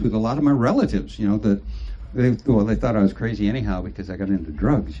touch with a lot of my relatives, that they thought I was crazy anyhow because I got into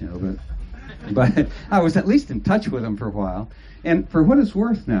drugs, but I was at least in touch with them for a while. And for what it's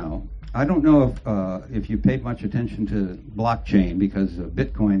worth now, I don't know if you paid much attention to blockchain, because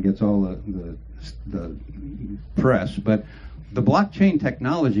Bitcoin gets all the press, but the blockchain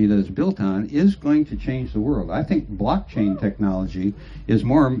technology that it's built on is going to change the world. I think blockchain technology is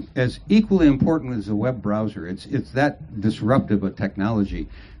as equally important as a web browser. It's that disruptive a technology.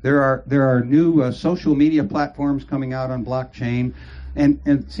 There are new social media platforms coming out on blockchain,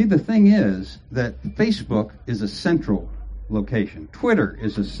 and see, the thing is that Facebook is a central location. Twitter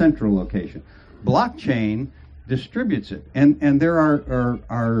is a central location. Blockchain distributes it, and there's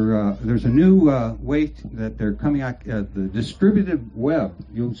a new way that they're coming out, the distributed web.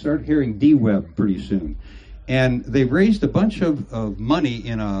 You'll start hearing D-Web pretty soon, and they've raised a bunch of money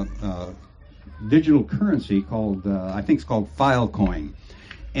in a digital currency called I think it's called Filecoin,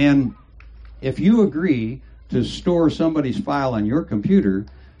 and if you agree to store somebody's file on your computer,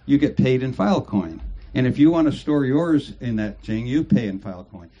 you get paid in Filecoin. And if you want to store yours in that thing, you pay in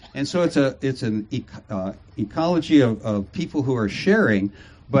Filecoin. And so it's an ecology of people who are sharing.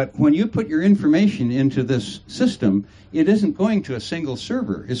 But when you put your information into this system, it isn't going to a single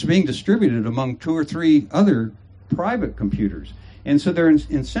server. It's being distributed among 2 or 3 other private computers. And so they're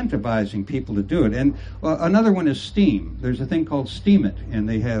incentivizing people to do it. And another one is Steam. There's a thing called Steam It, and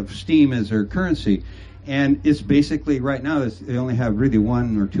they have Steam as their currency. And it's basically, right now, they only have really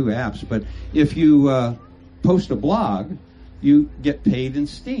 1 or 2 apps. But if you post a blog, you get paid in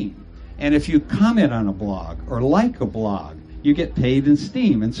Steam. And if you comment on a blog or like a blog, you get paid in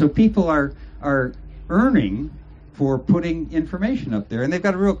Steam. And so people are earning for putting information up there. And they've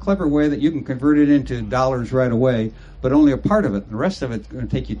got a real clever way that you can convert it into dollars right away, but only a part of it. The rest of it's going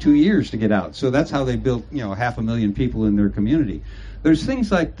to take you 2 years to get out. So that's how they built, 500,000 people in their community. There's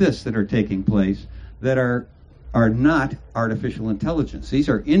things like this that are taking place that are not artificial intelligence. These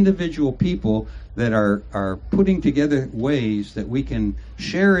are individual people that are putting together ways that we can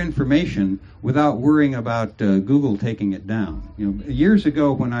share information without worrying about Google taking it down. Years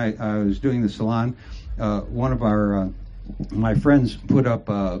ago when I was doing the salon, one of my friends put up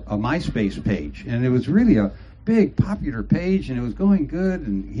a MySpace page, and it was really a big popular page, and it was going good,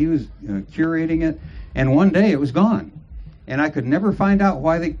 and he was curating it, and one day it was gone. And I could never find out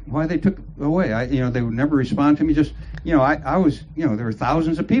why they took it away. They would never respond to me. Just, I was, there were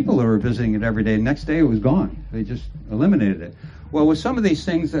thousands of people that were visiting it every day. The next day it was gone. They just eliminated it. Well, with some of these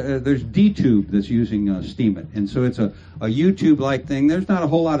things, there's DTube that's using Steemit. And so it's a YouTube-like thing. There's not a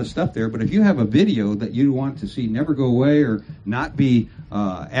whole lot of stuff there, but if you have a video that you want to see never go away or not be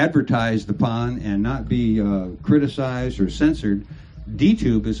advertised upon and not be criticized or censored,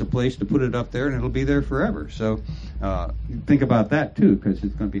 DTube is a place to put it up there, and it'll be there forever. So think about that, too, because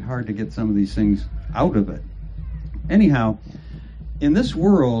it's going to be hard to get some of these things out of it. Anyhow, in this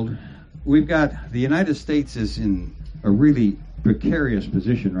world, we've got the United States is in a really precarious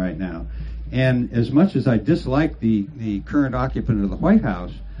position right now. And as much as I dislike the current occupant of the White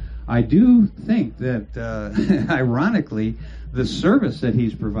House, I do think that, ironically, the service that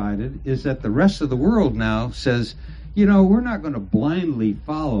he's provided is that the rest of the world now says, we're not going to blindly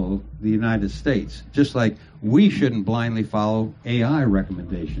follow the United States, just like we shouldn't blindly follow AI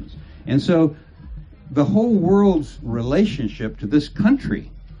recommendations. And so the whole world's relationship to this country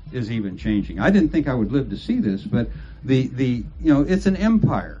is even changing. I didn't think I would live to see this, but it's an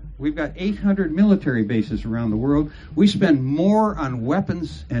empire. We've got 800 military bases around the world. We spend more on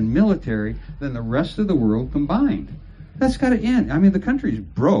weapons and military than the rest of the world combined. That's got to end. I mean, the country's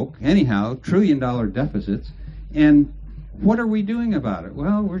broke anyhow, $1 trillion deficits. And what are we doing about it?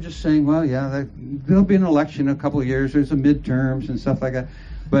 Well, we're just saying, well, yeah, there'll be an election in a couple of years. There's the midterms and stuff like that.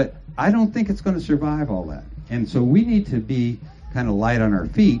 But I don't think it's going to survive all that. And so we need to be kind of light on our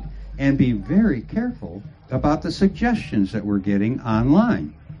feet and be very careful about the suggestions that we're getting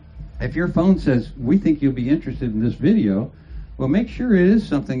online. If your phone says, we think you'll be interested in this video, well, make sure it is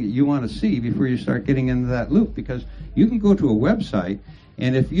something that you want to see before you start getting into that loop, because you can go to a website,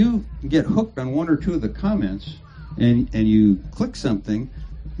 and if you get hooked on 1 or 2 of the comments and you click something,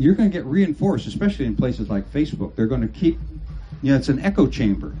 you're going to get reinforced, especially in places like Facebook. They're going to keep, it's an echo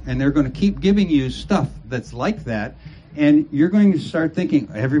chamber, and they're going to keep giving you stuff that's like that, and you're going to start thinking,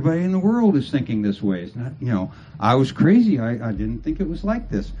 everybody in the world is thinking this way. It's not, I was crazy. I didn't think it was like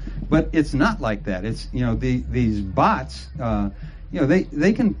this. But it's not like that. It's, these bots,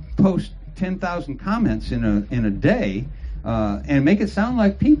 they can post 10,000 comments in a day and make it sound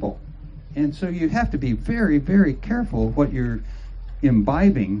like people. And so you have to be very, very careful what you're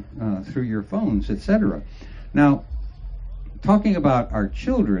imbibing through your phones, etc. Now, talking about our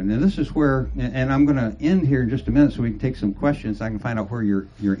children, and this is where, and I'm going to end here in just a minute so we can take some questions. I can find out where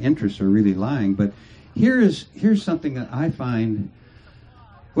your interests are really lying. But here's something that I find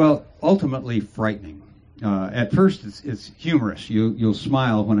Well, ultimately frightening. At first, it's humorous. You'll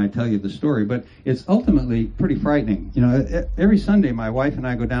smile when I tell you the story, but it's ultimately pretty frightening. You know, every Sunday, my wife and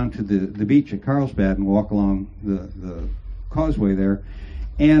I go down to the beach at Carlsbad and walk along the causeway there,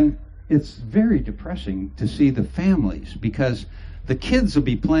 and it's very depressing to see the families, because the kids will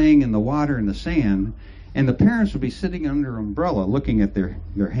be playing in the water and the sand, and the parents will be sitting under an umbrella looking at their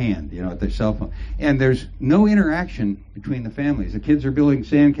hand, you know, at their cell phone. And there's no interaction between the families. The kids are building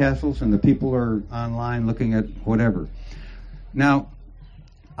sandcastles and the people are online looking at whatever. Now,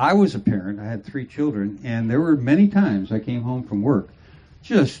 I was a parent. I had 3 children, and there were many times I came home from work,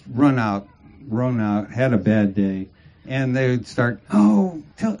 just run out, had a bad day, and they would start,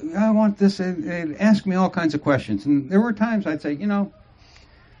 I want this, and they'd ask me all kinds of questions. And there were times I'd say,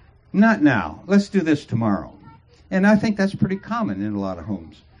 not now. Let's do this tomorrow. And I think that's pretty common in a lot of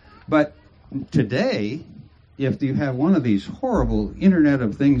homes. But today, if you have one of these horrible Internet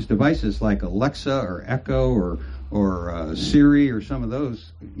of Things devices like Alexa or Echo or Siri or some of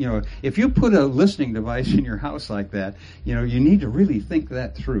those, if you put a listening device in your house like that, you need to really think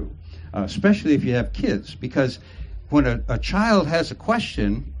that through, especially if you have kids, because when a child has a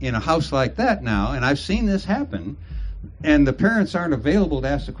question in a house like that now, and I've seen this happen, and the parents aren't available to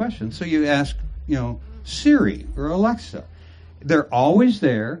ask the question, so you ask, Siri or Alexa. They're always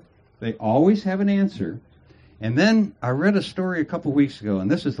there. They always have an answer. And then I read a story a couple weeks ago,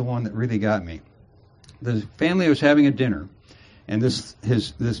 and this is the one that really got me. The family was having a dinner, and this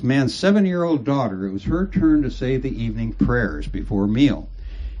man's 7-year-old daughter, it was her turn to say the evening prayers before a meal.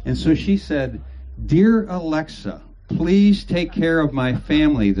 And so she said, "Dear Alexa, please take care of my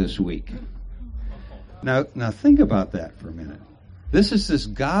family this week." Now think about that for a minute. This is this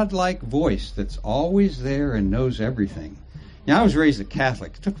godlike voice that's always there and knows everything. Now, I was raised a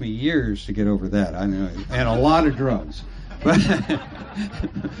Catholic. It took me years to get over that. I know, and a lot of drugs.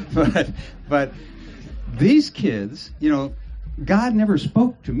 But these kids, God never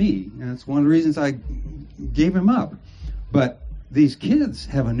spoke to me. And that's one of the reasons I gave him up. But these kids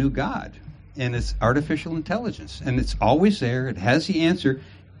have a new God, and it's artificial intelligence. And it's always there. It has the answer.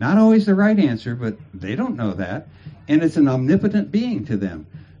 Not always the right answer, but they don't know that. And it's an omnipotent being to them.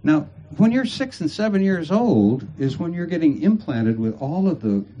 Now, when you're 6 and 7 years old is when you're getting implanted with all of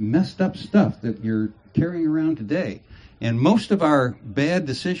the messed up stuff that you're carrying around today. And most of our bad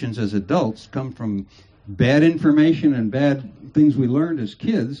decisions as adults come from bad information and bad things we learned as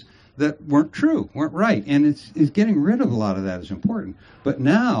kids that weren't true, weren't right. And it's getting rid of a lot of that is important. But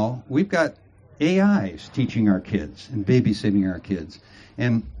now we've got AIs teaching our kids and babysitting our kids.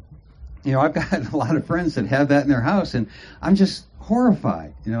 And, I've got a lot of friends that have that in their house, and I'm just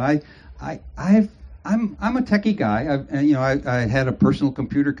horrified. I'm a techie guy. I had a personal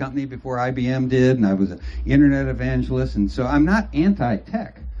computer company before IBM did, and I was an internet evangelist, and so I'm not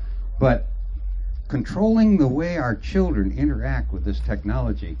anti-tech. But controlling the way our children interact with this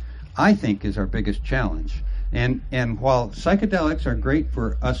technology, I think, is our biggest challenge. And while psychedelics are great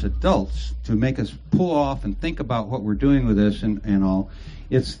for us adults to make us pull off and think about what we're doing with this and all,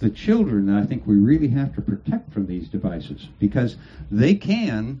 it's the children that I think we really have to protect from these devices, because they're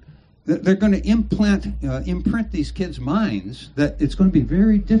going to imprint these kids' minds that it's going to be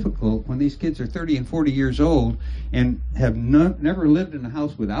very difficult when these kids are 30 and 40 years old and have never lived in a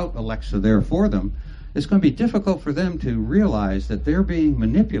house without Alexa there for them. It's going to be difficult for them to realize that they're being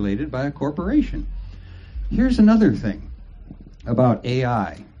manipulated by a corporation. Here's another thing about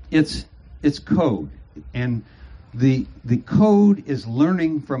AI. It's code, and the code is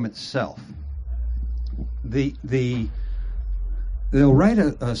learning from itself. They'll write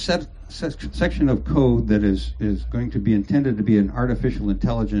a section of code that is going to be intended to be an artificial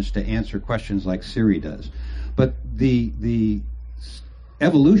intelligence to answer questions like Siri does. But the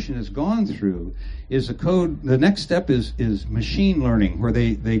evolution has gone through is a code. The next step is machine learning, where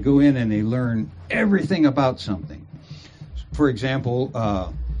they go in and they learn everything about something. For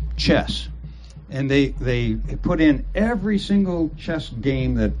example, chess. And they put in every single chess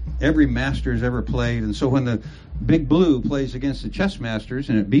game that every master's ever played. And so when the Big Blue plays against the chess masters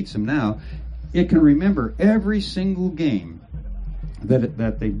and it beats them now, it can remember every single game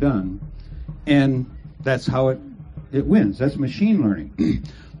that they've done. And that's how it wins. That's machine learning.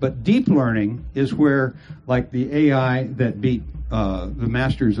 But deep learning is where, like the AI that beat the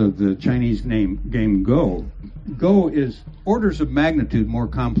masters of the Chinese game Go. Go is orders of magnitude more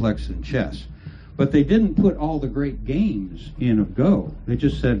complex than chess. But they didn't put all the great games in of Go. They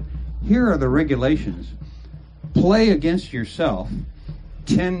just said, here are the regulations. Play against yourself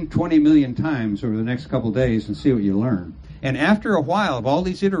 10, 20 million times over the next couple days and see what you learn. And after a while of all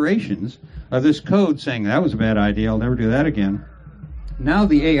these iterations of this code saying, that was a bad idea, I'll never do that again, now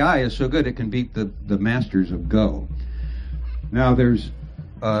the AI is so good it can beat the masters of Go. Now there's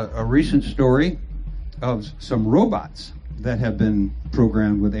a recent story of some robots that have been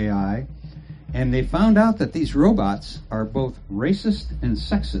programmed with AI, and they found out that these robots are both racist and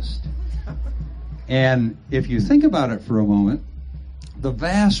sexist. And if you think about it for a moment, the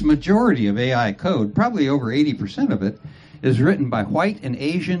vast majority of AI code, probably over 80% of it, is written by white and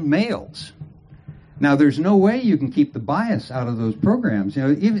Asian males. Now, there's no way you can keep the bias out of those programs. You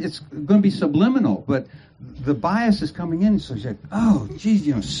know, it's going to be subliminal, but the bias is coming in. So you're like, oh, geez,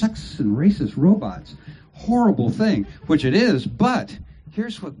 you know, sexist and racist robots, horrible thing, which it is. But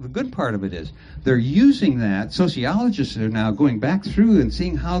here's what the good part of it is. They're using that. Sociologists are now going back through and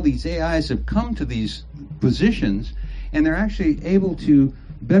seeing how these AIs have come to these positions, and they're actually able to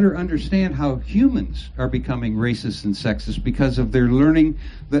better understand how humans are becoming racist and sexist because of their learning.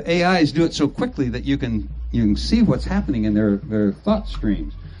 The AIs do it so quickly that you can see what's happening in their thought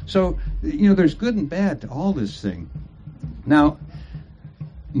streams. So, you know, there's good and bad to all this thing. Now,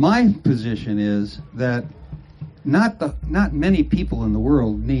 my position is that not many people in the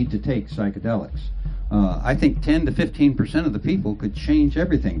world need to take psychedelics. I think 10 to 15% of the people could change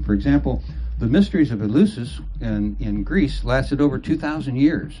everything. For example, the Mysteries of Eleusis in Greece lasted over 2,000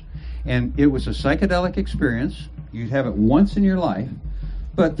 years. And it was a psychedelic experience. You'd have it once in your life.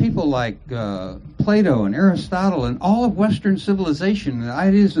 But people like Plato and Aristotle and all of Western civilization, the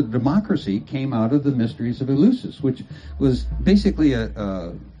ideas of democracy came out of the Mysteries of Eleusis, which was basically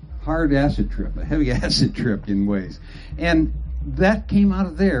a hard acid trip, a heavy acid trip in ways. And that came out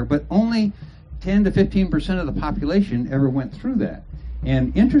of there, but only 10 to 15% of the population ever went through that.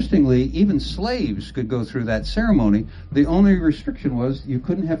 And interestingly, even slaves could go through that ceremony. The only restriction was you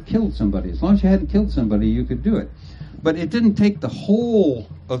couldn't have killed somebody. As long as you hadn't killed somebody, you could do it. But it didn't take the whole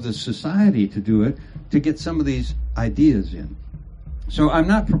of the society to do it, to get some of these ideas in. So I'm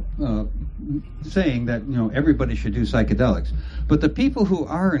not saying that, you know, everybody should do psychedelics, but the people who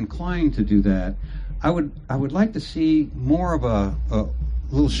are inclined to do that, I would like to see more of a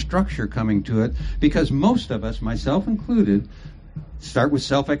little structure coming to it, because most of us, myself included, start with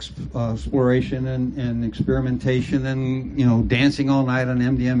self-exploration and experimentation and, you know, dancing all night on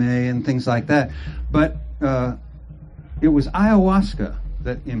MDMA and things like that. But it was ayahuasca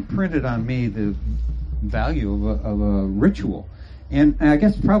that imprinted on me the value of a ritual. And I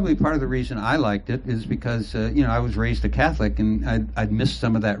guess probably part of the reason I liked it is because, you know, I was raised a Catholic and I'd missed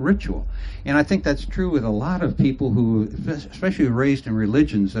some of that ritual. And I think that's true with a lot of people who, especially raised in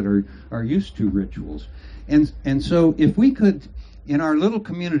religions that are used to rituals. And so if we could, in our little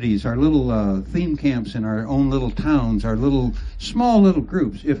communities, our little theme camps in our own little towns, our small little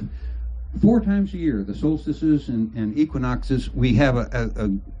groups, if 4 times a year, the solstices and equinoxes, we have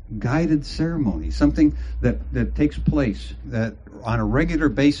a guided ceremony, something that takes place that on a regular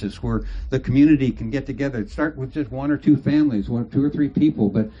basis where the community can get together. Start with just 1 or 2 families, 2 or 3 people,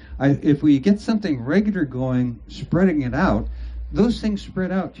 but if we get something regular going, spreading it out, those things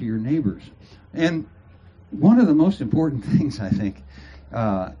spread out to your neighbors. And one of the most important things, I think,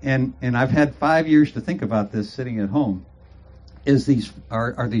 and I've had 5 years to think about this sitting at home, is these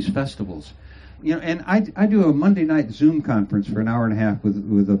festivals. You know, and I do a Monday night Zoom conference for an hour and a half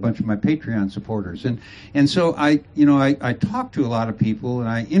with a bunch of my Patreon supporters, and so I talk to a lot of people and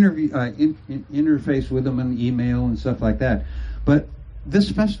I interface with them on email and stuff like that. But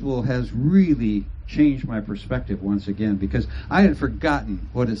this festival has really changed my perspective once again, because I had forgotten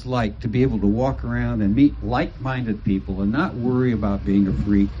what it's like to be able to walk around and meet like-minded people and not worry about being a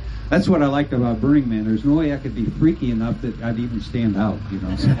freak. That's what I liked about Burning Man. There's no way I could be freaky enough that I'd even stand out, you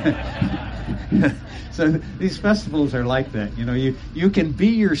know. So these festivals are like that. You know, you can be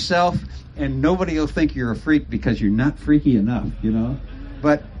yourself and nobody will think you're a freak because you're not freaky enough, you know.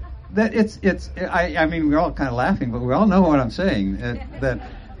 But that I mean, we're all kind of laughing, but we all know what I'm saying.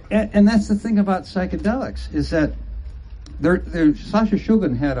 And that's the thing about psychedelics, is that Sasha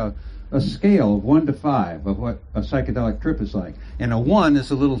Shulgin had a scale of 1 to 5 of what a psychedelic trip is like. And a 1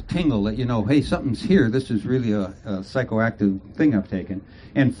 is a little tingle that, you know, hey, something's here. This is really a psychoactive thing I've taken.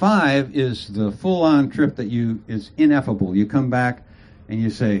 And 5 is the full-on trip that is ineffable. You come back and you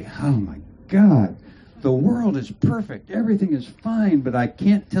say, oh my God, the world is perfect. Everything is fine, but I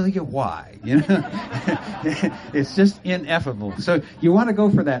can't tell you why. You know, it's just ineffable. So you want to go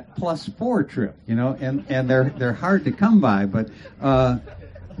for that +4 trip, you know, and they're hard to come by. But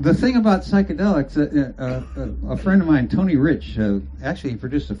the thing about psychedelics, a friend of mine, Tony Rich, actually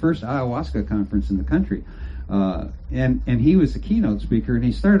produced the first ayahuasca conference in the country, and he was the keynote speaker. And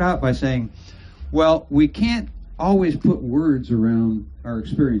he started out by saying, "Well, we can't always put words around our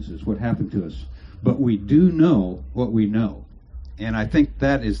experiences, what happened to us. But we do know what we know." And I think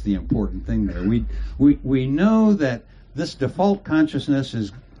that is the important thing there. We know that this default consciousness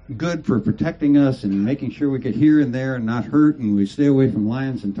is good for protecting us and making sure we get here and there and not hurt, and we stay away from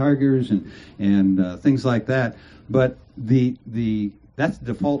lions and tigers and things like that. But that's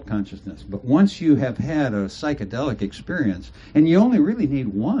default consciousness. But once you have had a psychedelic experience, and you only really need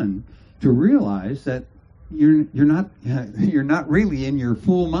one to realize that you're not really in your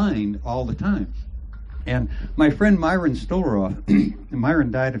full mind all the time. And my friend Myron Stolaroff,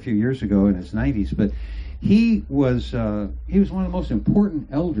 Myron died a few years ago in his 90s, but he was one of the most important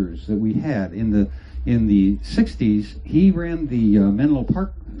elders that we had in the 60s. He ran the Menlo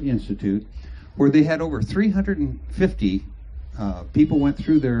Park Institute, where they had over 350 people went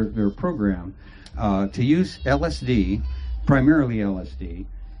through their program to use LSD, primarily LSD,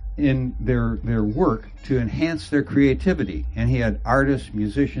 in their work to enhance their creativity. And he had artists,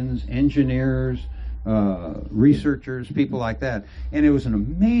 musicians, engineers, researchers, people like that. And it was an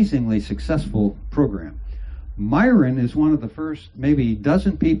amazingly successful program. Myron is one of the first, maybe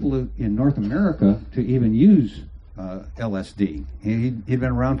dozen people in North America to even use LSD. He'd been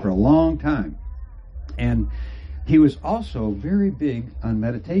around for a long time. And he was also very big on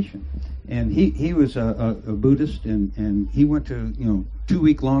meditation. And he was a Buddhist, and he went to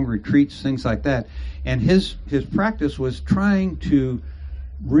 2-week-long retreats, things like that. And his practice was trying to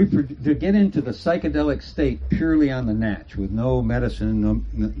get into the psychedelic state purely on the natch, with no medicine, no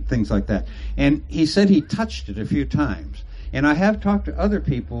things like that. And he said he touched it a few times. And I have talked to other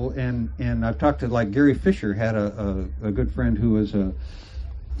people, and I've talked to, like, Gary Fisher had a good friend who was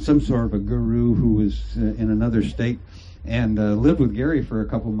some sort of a guru who was in another state, and lived with Gary for a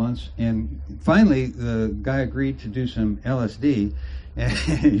couple months. And finally, the guy agreed to do some LSD. And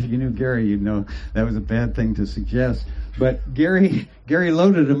if you knew Gary, you'd know that was a bad thing to suggest. But Gary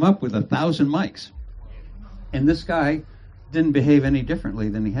loaded him up with 1,000 mics. And this guy didn't behave any differently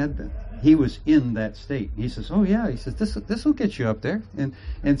than he had been. He was in that state. He says, "Oh yeah," he says, "this will get you up there."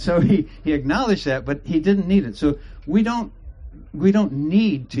 And so he acknowledged that, but he didn't need it. So we don't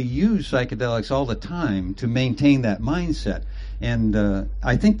need to use psychedelics all the time to maintain that mindset. And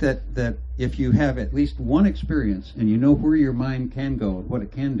I think that if you have at least one experience and you know where your mind can go and what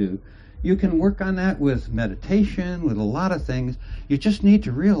it can do, you can work on that with meditation, with a lot of things. You just need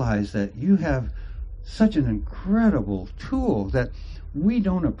to realize that you have such an incredible tool that we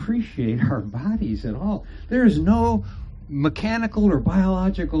don't appreciate our bodies at all. There is no mechanical or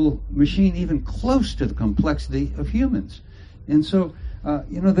biological machine even close to the complexity of humans. And so,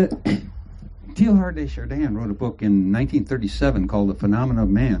 Teilhard de Chardin wrote a book in 1937 called The Phenomena of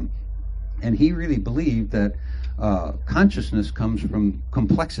Man. And he really believed that consciousness comes from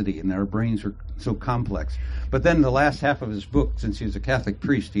complexity, and our brains are so complex. But then the last half of his book, since he was a Catholic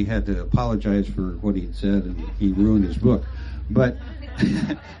priest, he had to apologize for what he had said, and he ruined his book. But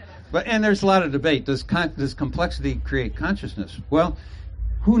and there's a lot of debate. Does complexity create consciousness? Well,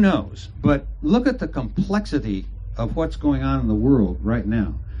 who knows? But look at the complexity of what's going on in the world right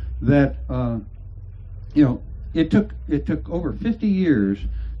now. That it took over 50 years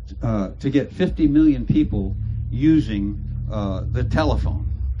to get 50 million people using the telephone,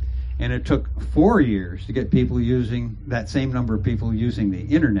 and it took 4 years to get people using that same number of people using the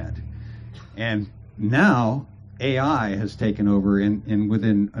internet. And now AI has taken over, and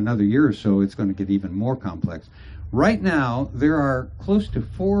within another year or so, it's going to get even more complex. Right now, there are close to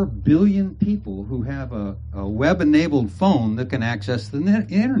 4 billion people who have a web-enabled phone that can access the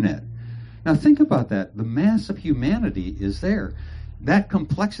internet. Now think about that. The mass of humanity is there. That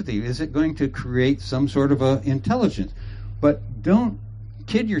complexity, is it going to create some sort of a intelligence? But don't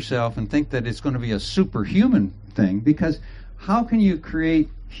kid yourself and think that it's going to be a superhuman thing, because how can you create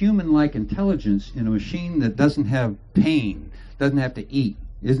human-like intelligence in a machine that doesn't have pain, doesn't have to eat,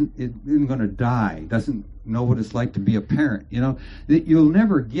 isn't going to die, doesn't know what it's like to be a parent? You'll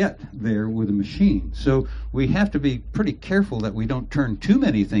never get there with a machine. So we have to be pretty careful that we don't turn too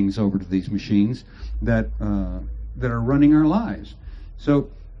many things over to these machines that are running our lives. So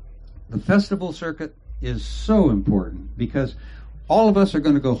the festival circuit is so important, because all of us are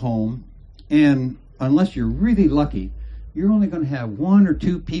going to go home, and unless you're really lucky, you're only going to have 1 or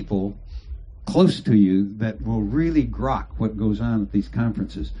 2 people close to you that will really grok what goes on at these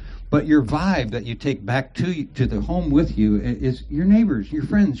conferences. But your vibe that you take back to the home with you is your neighbors, your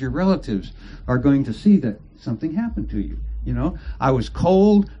friends, your relatives are going to see that something happened to you. I was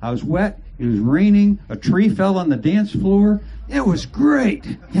cold, I was wet, it was raining, a tree fell on the dance floor. It was great.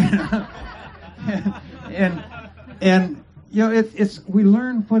 And it's we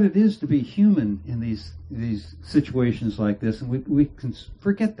learn what it is to be human in these situations like this, and we can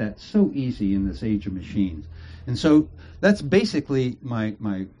forget that so easy in this age of machines. And so that's basically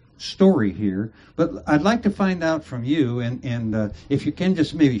my story here. But I'd like to find out from you, and if you can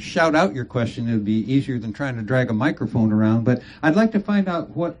just maybe shout out your question, it would be easier than trying to drag a microphone around. But I'd like to find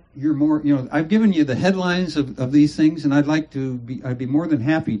out what you're more, I've given you the headlines of these things, and I'd be more than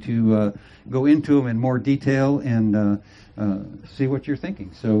happy to go into them in more detail and see what you're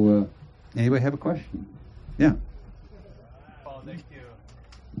thinking. So, anybody have a question? Yeah. Well, thank you.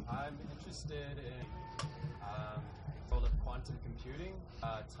 I'm interested in world of quantum computing,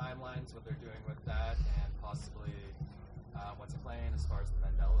 timelines, what they're doing with that, and possibly what's playing as far as the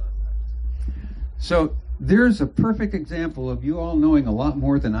Mandela effect. So there's a perfect example of you all knowing a lot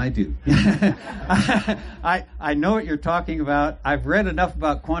more than I do. I know what you're talking about. I've read enough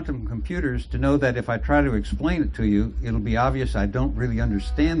about quantum computers to know that if I try to explain it to you, it'll be obvious I don't really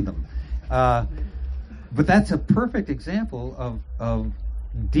understand them. But that's a perfect example of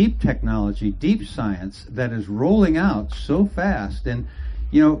deep technology, deep science that is rolling out so fast. And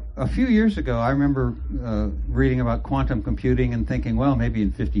a few years ago, I remember reading about quantum computing and thinking, well, maybe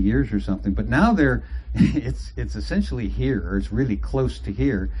in 50 years or something. But now it's essentially here, or it's really close to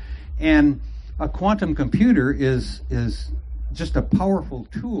here. And a quantum computer is just a powerful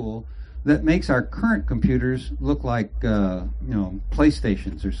tool that makes our current computers look like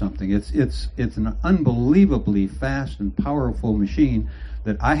PlayStations or something. It's an unbelievably fast and powerful machine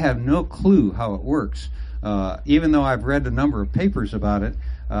that I have no clue how it works. Even though I've read a number of papers about it,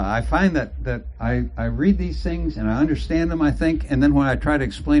 I find that I read these things and I understand them, I think, and then when I try to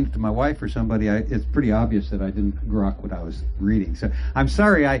explain it to my wife or somebody, it's pretty obvious that I didn't grok what I was reading. So I'm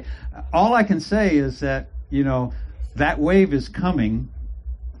sorry. All I can say is that that wave is coming,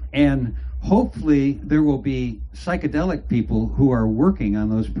 and hopefully there will be psychedelic people who are working on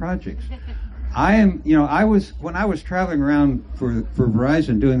those projects. When I was traveling around for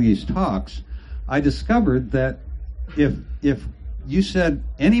Verizon doing these talks, I discovered that if you said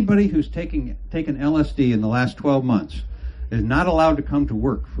anybody who's taken LSD in the last 12 months is not allowed to come to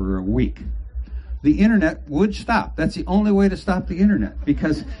work for a week, the internet would stop. That's the only way to stop the internet,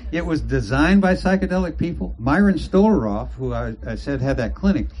 because it was designed by psychedelic people. Myron Stolaroff, who I said had that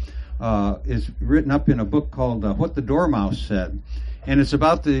clinic, is written up in a book called What the Dormouse Said. And it's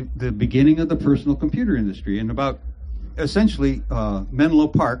about the beginning of the personal computer industry, and about essentially Menlo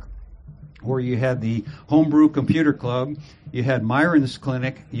Park, where you had the Homebrew Computer Club, you had Myron's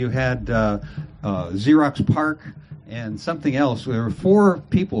Clinic, you had Xerox PARC, and something else. There were four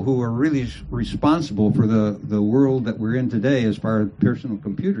people who were really responsible for the world that we're in today as far as personal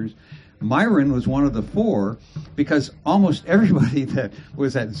computers. Myron was one of the four, because almost everybody that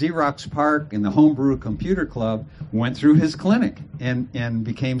was at Xerox PARC and the Homebrew Computer Club went through his clinic and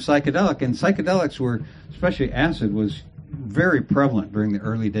became psychedelic. And psychedelics were, especially acid, was very prevalent during the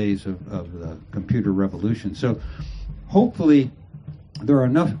early days of the computer revolution. So hopefully there are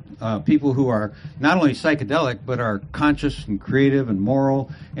enough people who are not only psychedelic but are conscious and creative and moral,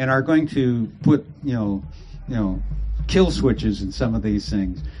 and are going to put kill switches in some of these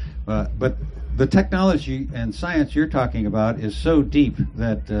things. But the technology and science you're talking about is so deep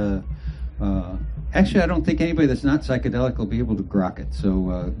that actually I don't think anybody that's not psychedelic will be able to grok it.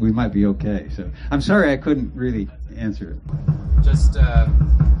 So we might be okay. So I'm sorry I couldn't really answer it. Just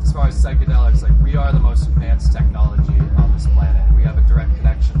as far as psychedelics, we are the most advanced technology on this planet. We have a direct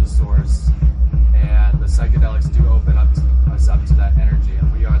connection to source, and the psychedelics do open us up to that energy,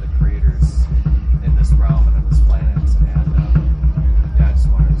 and we are the creators in this realm and in this planet. And I just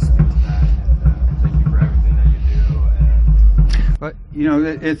wanted to speak to that. And thank you for everything that you do. But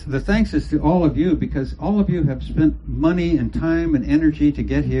it's the thanks is to all of you, because all of you have spent money and time and energy to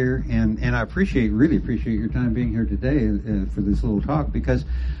get here, and I really appreciate your time being here today for this little talk, because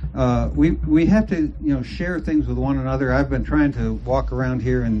we have to share things with one another. I've been trying to walk around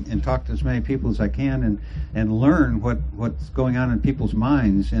here and talk to as many people as I can and learn what's going on in people's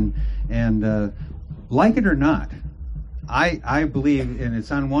minds, and like it or not, I believe, and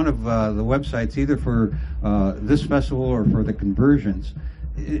it's on one of the websites, either for this festival or for the Convergence,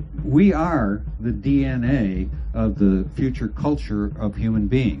 we are the DNA of the future culture of human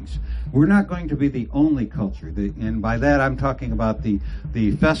beings. We're not going to be the only culture, and by that I'm talking about the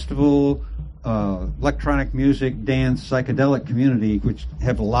festival, electronic music, dance, psychedelic community, which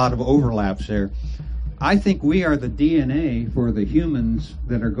have a lot of overlaps there. I think we are the DNA for the humans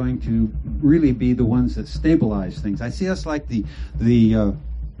that are going to really be the ones that stabilize things. I see us like the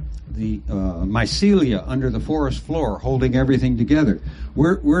mycelia under the forest floor holding everything together.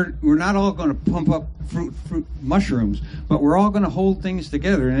 We're not all going to pump up fruit mushrooms, but we're all going to hold things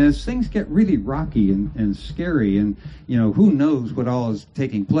together. And as things get really rocky and scary, and who knows what all is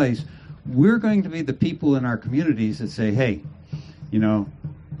taking place, we're going to be the people in our communities that say, hey,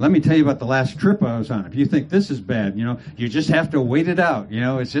 let me tell you about the last trip I was on. If you think this is bad, you just have to wait it out.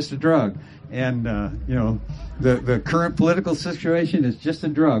 It's just a drug. And, the current political situation is just a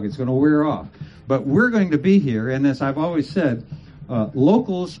drug. It's going to wear off. But we're going to be here, and as I've always said,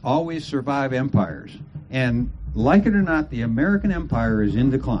 locals always survive empires. And like it or not, the American empire is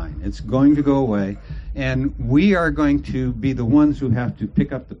in decline. It's going to go away. And we are going to be the ones who have to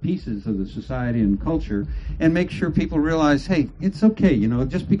pick up the pieces of the society and culture and make sure people realize, hey, it's okay,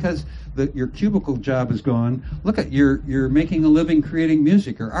 just because your cubicle job is gone, look at you're making a living creating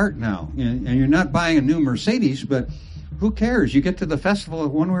music or art now, and you're not buying a new Mercedes, but who cares? You get to the festival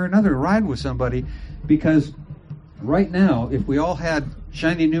one way or another, ride with somebody, because right now, if we all had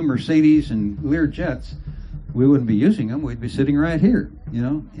shiny new Mercedes and Lear jets, we wouldn't be using them. We'd be sitting right here,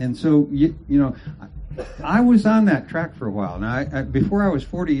 And so, I was on that track for a while. Now, before I was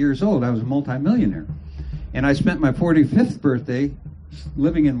 40 years old, I was a multimillionaire. And I spent my 45th birthday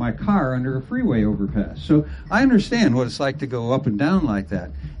living in my car under a freeway overpass. So I understand what it's like to go up and down like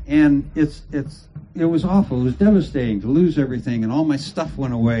that. And it was awful. It was devastating to lose everything, and all my stuff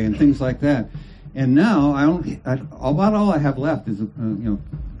went away and things like that. And now about all I have left is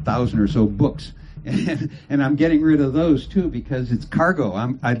 1,000 or so books. And I'm getting rid of those too because it's cargo.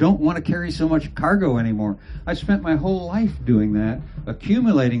 I don't want to carry so much cargo anymore. I spent my whole life doing that,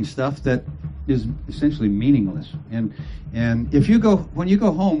 accumulating stuff that is essentially meaningless. And when you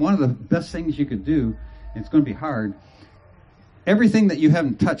go home, one of the best things you could do, and it's going to be hard, everything that you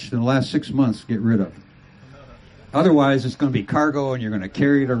haven't touched in the last 6 months, get rid of. Otherwise, it's going to be cargo, and you're going to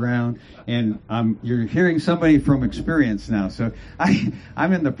carry it around. And you're hearing somebody from experience now. So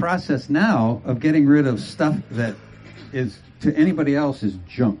I'm in the process now of getting rid of stuff that is to anybody else is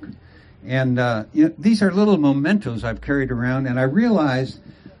junk. And these are little mementos I've carried around. And I realized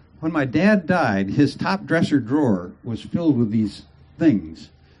when my dad died, his top dresser drawer was filled with these things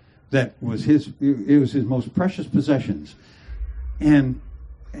that was it was his most precious possessions. And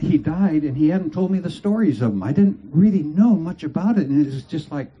he died, and he hadn't told me the stories of them. I didn't really know much about it, and it was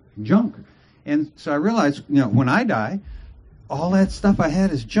just like junk. And so I realized, when I die, all that stuff I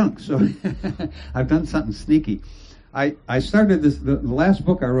had is junk. So I've done something sneaky. I started this. The last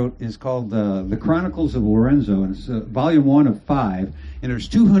book I wrote is called The Chronicles of Lorenzo, and it's volume 1 of 5. And there's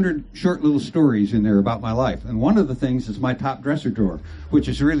 200 short little stories in there about my life. And one of the things is my top dresser drawer, which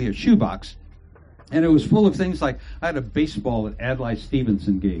is really a shoebox. And it was full of things like, I had a baseball that Adlai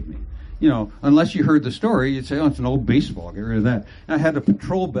Stevenson gave me. Unless you heard the story, you'd say, oh, it's an old baseball, get rid of that. And I had a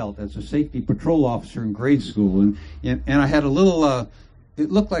patrol belt as a safety patrol officer in grade school. And I had a little,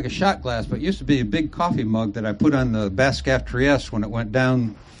 it looked like a shot glass, but it used to be a big coffee mug that I put on the Bascaf Trieste when it went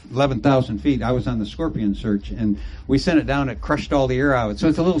down 11,000 feet. I was on the Scorpion search, and we sent it down. It crushed all the air out. So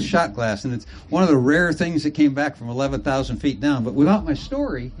it's a little shot glass, and it's one of the rare things that came back from 11,000 feet down. But without my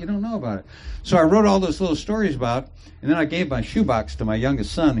story, you don't know about it. So I wrote all those little stories about, and then I gave my shoebox to my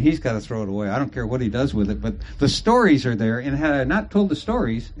youngest son. He's got to throw it away. I don't care what he does with it, but the stories are there. And had I not told the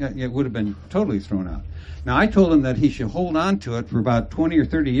stories, it would have been totally thrown out. Now, I told him that he should hold on to it for about 20 or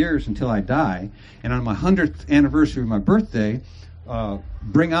 30 years until I die. And on my 100th anniversary of my birthday,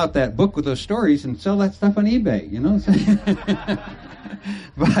 bring out that book with those stories and sell that stuff on eBay,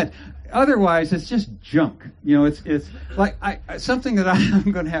 But otherwise, it's just junk. It's like something that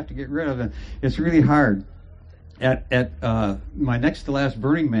I'm going to have to get rid of. And it's really hard. At my next to last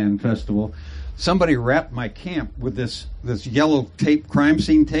Burning Man festival, somebody wrapped my camp with this yellow tape, crime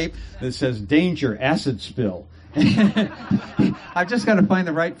scene tape, that says "Danger, Acid Spill." I've just got to find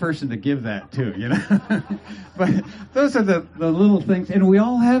the right person to give that to, But those are the little things, and we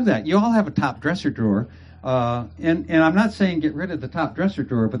all have that. You all have a top dresser drawer, and I'm not saying get rid of the top dresser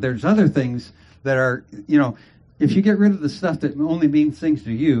drawer, but there's other things that are, if you get rid of the stuff that only means things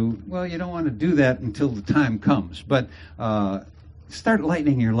to you, well, you don't want to do that until the time comes. But start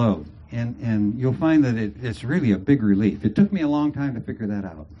lightening your load, and you'll find that it's really a big relief. It took me a long time to figure that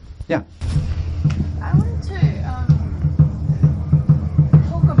out. Yeah. I wanted to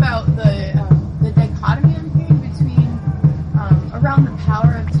talk about the dichotomy I'm hearing between around the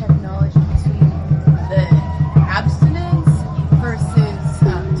power of technology between the abstinence versus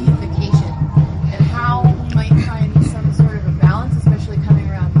deification, and how we might find some sort of a balance, especially coming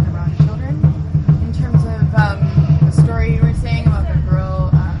around children, in terms of the story you were saying about the girl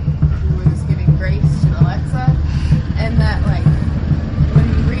who was giving grace to Alexa, and that when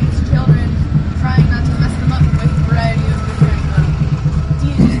we read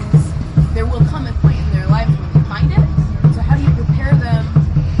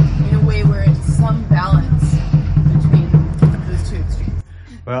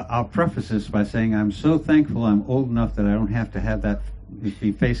I'll preface this by saying I'm so thankful I'm old enough that I don't have to have that,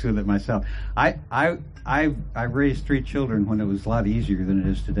 be faced with it myself. I raised 3 children when it was a lot easier than it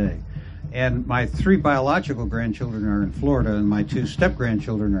is today. And my 3 biological grandchildren are in Florida, and my 2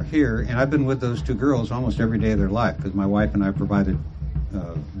 step-grandchildren are here, and I've been with those 2 girls almost every day of their life because my wife and I provided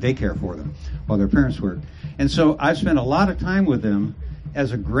daycare for them while their parents worked. And so I've spent a lot of time with them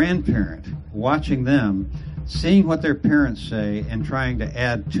as a grandparent, watching them, seeing what their parents say, and trying to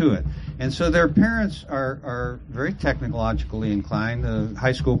add to it. And so their parents are very technologically inclined, the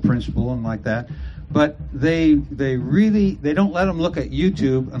high school principal and like that, but they don't let them look at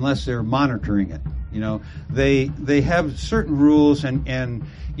YouTube unless they're monitoring it. You know, they have certain rules, and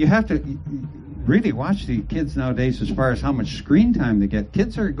you have to really watch the kids nowadays as far as how much screen time they get.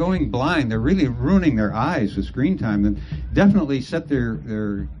 Kids are going blind. They're really ruining their eyes with screen time, and definitely set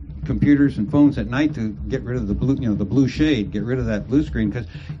their computers and phones at night to get rid of the blue, the blue shade, get rid of that blue screen, because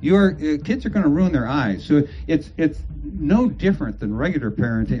kids are going to ruin their eyes. So it's no different than regular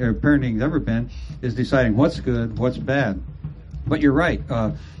parenting has ever been, is deciding what's good, what's bad. But you're right.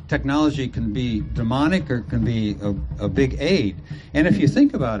 Technology can be demonic or it can be a big aid. And if you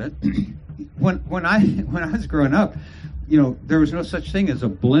think about it, when I was growing up, there was no such thing as a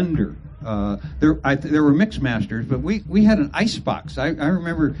blender. There were mix masters, but we had an ice box. I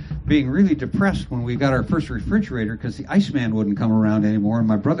remember being really depressed when we got our first refrigerator because the Iceman wouldn't come around anymore, and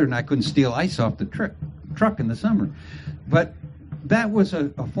my brother and I couldn't steal ice off the truck in the summer. But that was a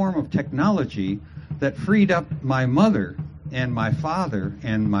form of technology that freed up my mother and my father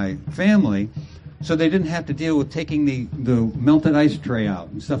and my family, so they didn't have to deal with taking the melted ice tray out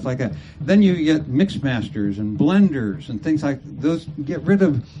and stuff like that. Then you get mix masters and blenders and things like those. Get rid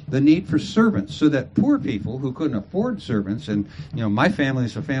of the need for servants, so that poor people who couldn't afford servants, and my family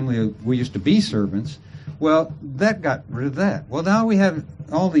is a family we used to be servants. Well, that got rid of that. Well, now we have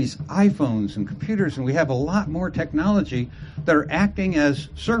all these iPhones and computers, and we have a lot more technology that are acting as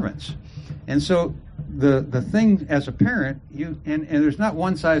servants. And so the thing as a parent, and there's not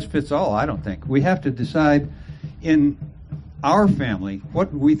one size fits all, I don't think. We have to decide in our family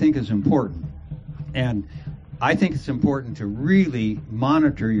what we think is important. And I think it's important to really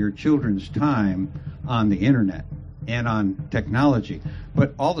monitor your children's time on the internet and on technology.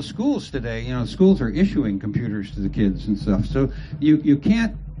 But all the schools today, schools are issuing computers to the kids and stuff. So you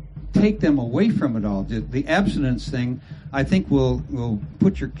can't take them away from it all. The abstinence thing, I think, will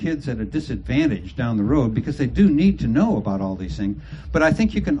put your kids at a disadvantage down the road, because they do need to know about all these things. But I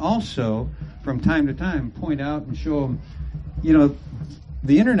think you can also, from time to time, point out and show them,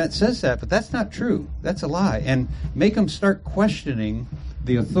 the internet says that, but that's not true. That's a lie. And make them start questioning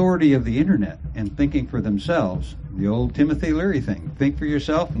the authority of the internet and thinking for themselves. The old Timothy Leary thing. Think for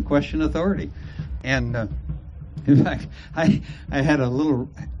yourself and question authority. And in fact, I had a little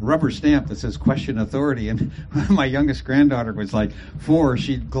rubber stamp that says question authority, and my youngest granddaughter was like 4.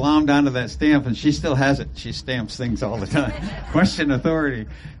 She glommed onto that stamp, and she still has it. She stamps things all the time. Question authority.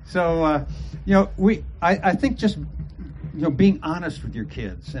 So, I think just, being honest with your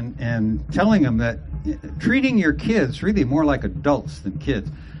kids and telling them that, treating your kids really more like adults than kids.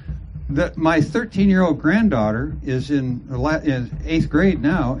 My 13-year-old granddaughter is in 8th grade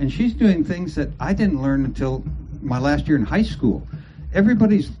now, and she's doing things that I didn't learn until my last year in high school.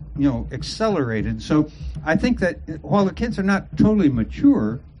 Everybody's, accelerated. So I think that while the kids are not totally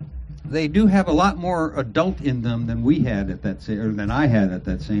mature, they do have a lot more adult in them than we had at that or than I had at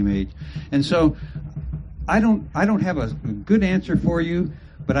that same age. And so I don't have a good answer for you,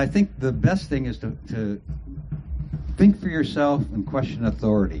 but I think the best thing is to think for yourself and question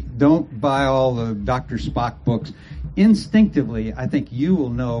authority. Don't buy all the Dr. Spock books. Instinctively, I think you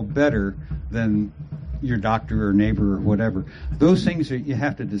will know better than your doctor or neighbor or whatever. Those things you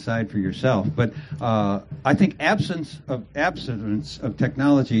have to decide for yourself. But I think absence of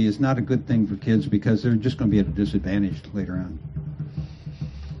technology is not a good thing for kids, because they're just going to be at a disadvantage later on.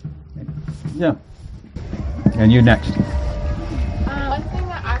 Yeah. And you next. One thing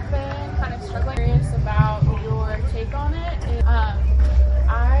that I've been kind of curious about your take on it is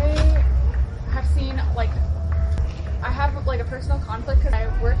I have seen I have a personal conflict because I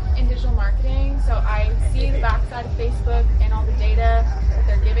work in digital marketing, so I see the backside of Facebook and all the data that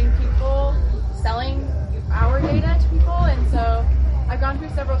they're giving people, selling our data to people, and so I've gone through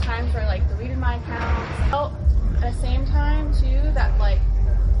several times where I deleted my account. At the same time too,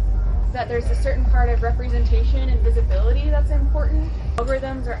 that there's a certain part of representation and visibility that's important.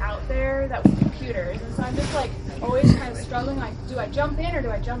 Algorithms are out there that with computers, and so I'm just always kind of struggling, do I jump in or do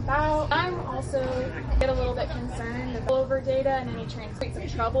I jump out? I'm also get a little bit concerned over data and any transcripts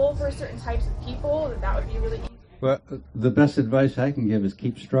of trouble for certain types of people. That would be really easy. Well, the best advice I can give is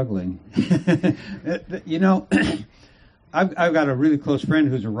keep struggling. I've got a really close friend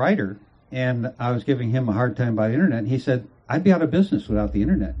who's a writer, and I was giving him a hard time about the internet, and he said, I'd be out of business without the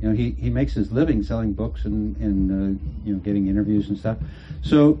internet. He makes his living selling books and getting interviews and stuff.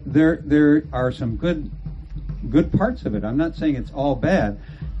 So there are some good parts of it. I'm not saying it's all bad.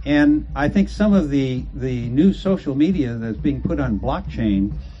 And I think some of the new social media that's being put on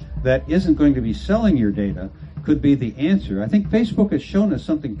blockchain that isn't going to be selling your data could be the answer. I think Facebook has shown us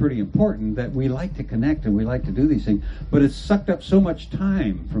something pretty important, that we like to connect and we like to do these things, but it's sucked up so much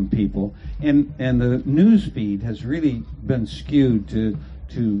time from people, and the news feed has really been skewed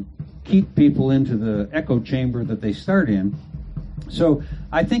to keep people into the echo chamber that they start in. So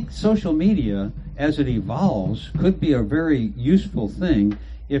I think social media, as it evolves, could be a very useful thing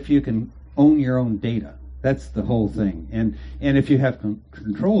if you can own your own data. That's the whole thing. And if you have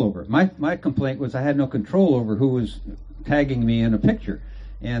control over it. My complaint was I had no control over who was tagging me in a picture.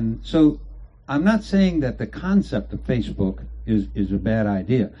 And so I'm not saying that the concept of Facebook is a bad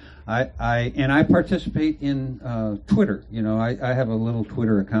idea. I participate in Twitter. I have a little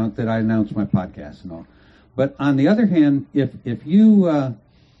Twitter account that I announce my podcast and all. But on the other hand, if you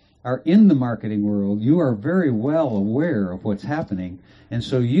are in the marketing world, you are very well aware of what's happening. And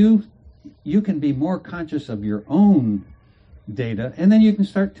so you can be more conscious of your own data, and then you can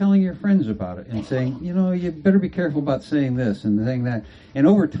start telling your friends about it and saying, you better be careful about saying this and saying that. And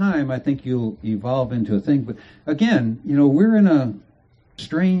over time, I think you'll evolve into a thing. But again, we're in a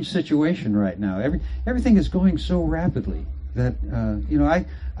strange situation right now. Everything is going so rapidly that,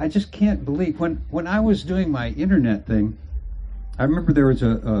 I just can't believe. When I was doing my internet thing, I remember there was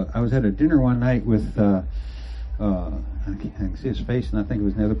I was at a dinner one night with, I can see his face, and I think it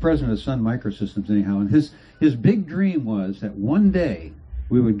was the president of Sun Microsystems anyhow, and his big dream was that one day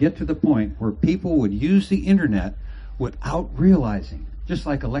we would get to the point where people would use the internet without realizing, just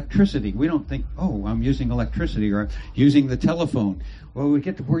like electricity. We don't think, oh, I'm using electricity or I'm using the telephone. Well, we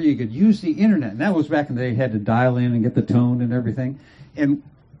get to where you could use the internet, and that was back in the day. You had to dial in and get the tone and everything, and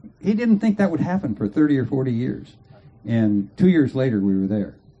he didn't think that would happen for 30 or 40 years, and 2 years later we were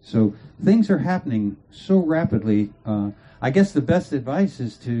there. So things are happening so rapidly. I guess the best advice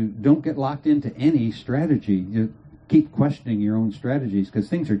is to don't get locked into any strategy. You keep questioning your own strategies because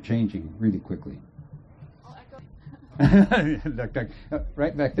things are changing really quickly.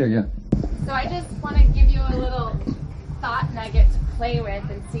 Right back there, yeah. So I just want to give you a little thought nugget to play with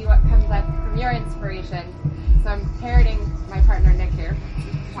and see what comes up from your inspiration. So I'm parroting my partner Nick here.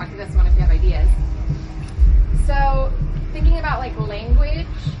 Talk to this one if you have ideas. So thinking about language,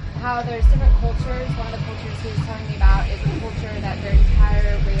 how there's different cultures. One of the cultures he was telling me about is a culture that their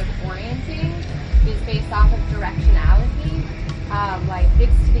entire way of orienting is based off of directionality, like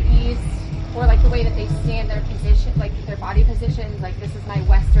it's to the east, or the way that they stand their position, their body positions, this is my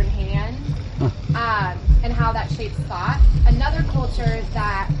western hand, and how that shapes thought. Another culture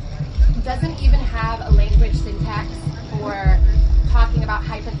that doesn't even have a language syntax for talking about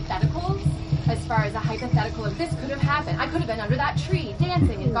hypotheticals, as far as a hypothetical of this could have happened. I could have been under that tree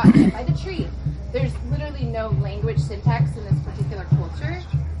dancing and gotten hit by the tree. There's literally no language syntax in this particular culture.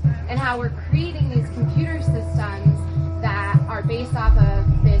 And how we're creating these computer systems that are based off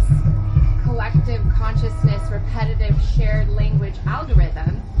of this collective consciousness, repetitive shared language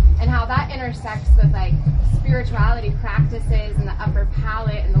algorithm, and how that intersects with spirituality practices and the upper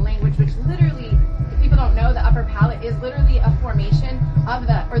palate and the language, which literally, if people don't know, the upper palate is literally a formation of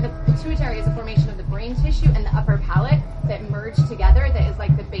the pituitary is a formation of the brain tissue and the upper palate that merge together, that is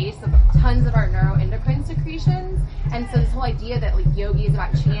the base of tons of our neuroendocrine secretions. And so this whole idea that yogi is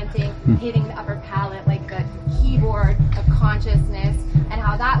about chanting, hitting the upper palate, the keyboard of consciousness, and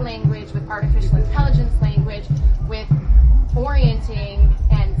how that language with artificial intelligence language, with orienting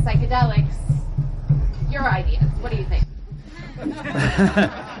and psychedelics, your ideas. What do you think?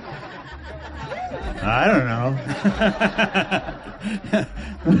 I don't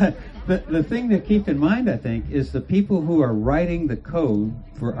know. The thing to keep in mind, I think, is the people who are writing the code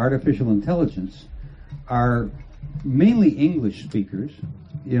for artificial intelligence are mainly English speakers,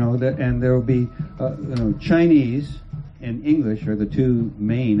 and there will be Chinese and English are the two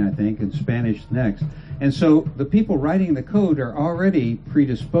main, I think, and Spanish next. And so the people writing the code are already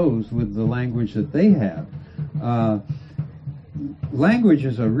predisposed with the language that they have. Language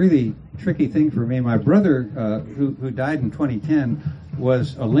is a really tricky thing for me. My brother, who died in 2010,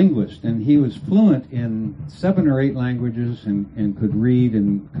 was a linguist, and he was fluent in 7 or 8 languages and could read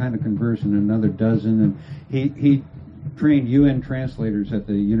and kind of converse in another dozen. And he trained UN translators at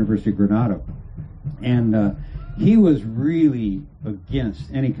the University of Granada. And he was really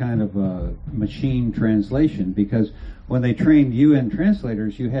against any kind of machine translation, because when they trained UN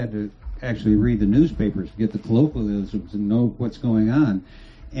translators, you had to actually read the newspapers to get the colloquialisms and know what's going on.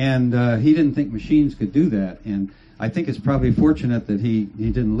 And he didn't think machines could do that. And I think it's probably fortunate that he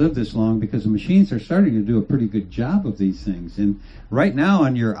didn't live this long, because the machines are starting to do a pretty good job of these things. And right now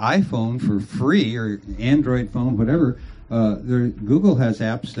on your iPhone for free, or Android phone, whatever, Google has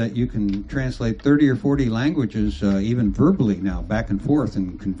apps that you can translate 30 or 40 languages, even verbally now, back and forth,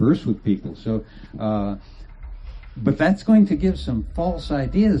 and converse with people. So, but that's going to give some false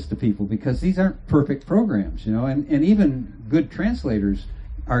ideas to people, because these aren't perfect programs, you know, and even good translators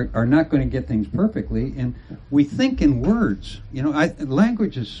are not going to get things perfectly. And we think in words, you know.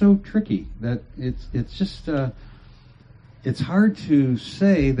 Language is so tricky that it's just it's hard to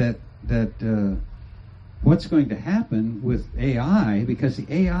say that what's going to happen with AI, because the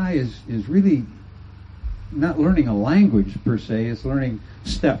AI is really not learning a language per se. It's learning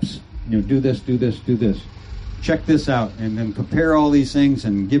steps. You know, do this, do this, do this. Check this out, and then compare all these things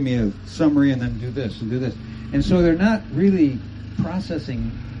and give me a summary, and then do this and do this. And so they're not really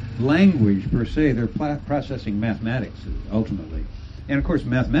processing language per se. They're processing mathematics ultimately. And of course,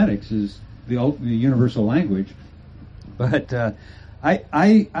 mathematics is the universal language. But I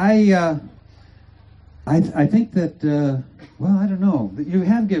think that, well, I don't know. You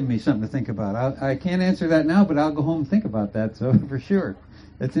have given me something to think about. I can't answer that now, but I'll go home and think about that, so for sure.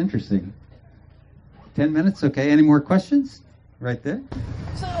 That's interesting. 10 minutes? Okay. Any more questions? Right there.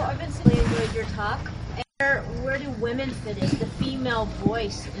 So I've been really enjoyed your talk. Where do women fit in, the female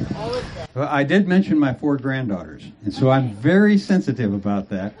voice in all of this? Well, I did mention my 4 granddaughters, and so I'm very sensitive about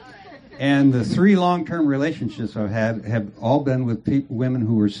that. And the 3 long-term relationships I've had have all been with women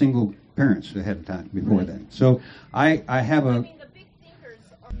who were single parents ahead of time, before then. So I have a... the big thinkers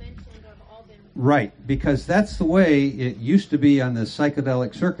are mentioned have all been... Right, because that's the way it used to be on the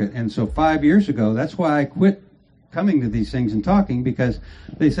psychedelic circuit. And so 5 years ago, that's why I quit coming to these things and talking, because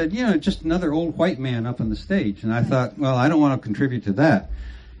they said, you know, just another old white man up on the stage. And I thought, well, I don't want to contribute to that.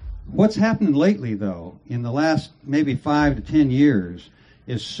 What's happened lately, though, in the last maybe 5 to 10 years,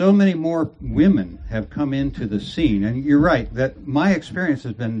 is so many more women have come into the scene. And you're right, that my experience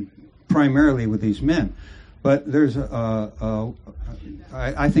has been primarily with these men. But there's I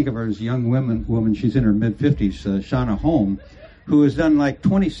think of her as a young woman, she's in her mid-50s, Shauna Holm, who has done like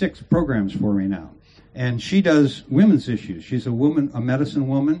 26 programs for me now. And she does women's issues. She's a medicine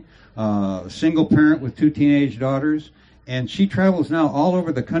woman, single parent with 2 teenage daughters, and she travels now all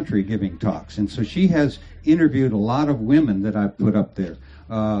over the country giving talks. And so she has interviewed a lot of women that I've put up there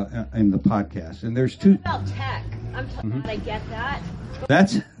in the podcast. And there's 2... What about tech? I'm talking about, I get that.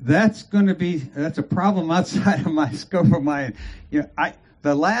 That's going to be, that's a problem outside of my scope of my, you know,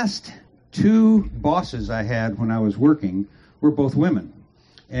 the last 2 bosses I had when I was working were both women.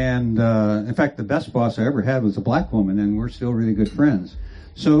 And in fact, the best boss I ever had was a black woman, and we're still really good friends.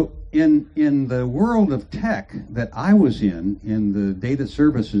 So in the world of tech that I was in the data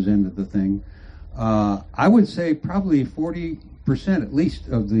services end of the thing, I would say probably 40% at least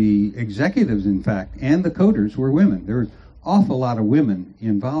of the executives, in fact, and the coders were women. There was an awful lot of women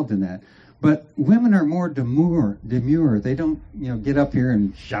involved in that. But women are more demure. They don't, you know, get up here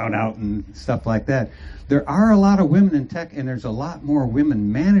and shout out and stuff like that. There are a lot of women in tech, and there's a lot more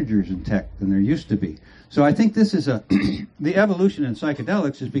women managers in tech than there used to be. So I think this is the evolution in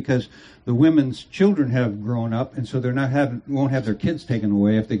psychedelics is because the women's children have grown up, and so they're won't have their kids taken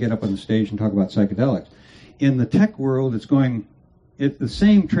away if they get up on the stage and talk about psychedelics. In the tech world, the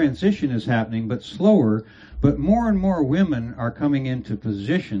same transition is happening, but slower. But more and more women are coming into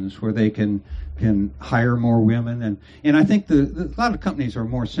positions where they can hire more women, and I think a lot of companies are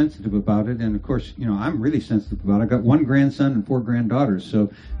more sensitive about it. And of course, you know, I'm really sensitive about it. I've got 1 grandson and 4 granddaughters,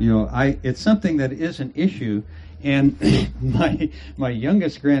 so you know, it's something that is an issue. And my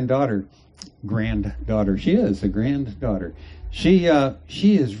youngest granddaughter, she is a granddaughter. She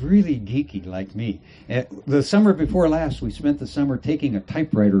is really geeky like me. The summer before last, we spent the summer taking a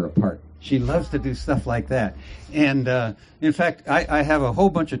typewriter apart. She loves to do stuff like that. And in fact, I have a whole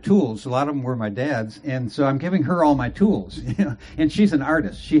bunch of tools. A lot of them were my dad's. And so I'm giving her all my tools. And she's an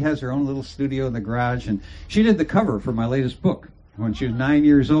artist. She has her own little studio in the garage. And she did the cover for my latest book when she was 9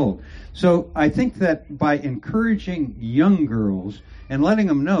 years old. So I think that by encouraging young girls and letting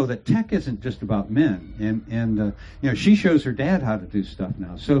them know that tech isn't just about men, and you know, she shows her dad how to do stuff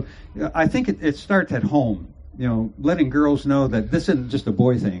now. So I think it starts at home. You know, letting girls know that this isn't just a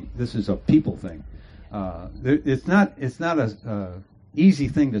boy thing. This is a people thing. It's not a easy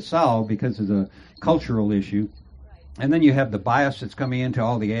thing to solve because of the cultural issue. And then you have the bias that's coming into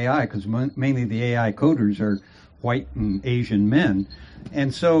all the AI, because mainly the AI coders are white and Asian men.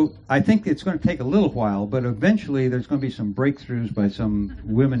 And so I think it's going to take a little while, but eventually there's going to be some breakthroughs by some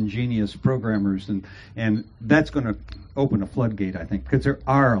women genius programmers, and that's going to open a floodgate, I think, because there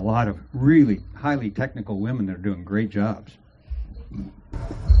are a lot of really highly technical women that are doing great jobs.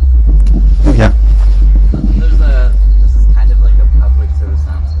 Yeah. This is kind of like a public service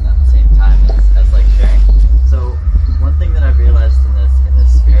announcement at the same time as like sharing. So one thing that I've realized in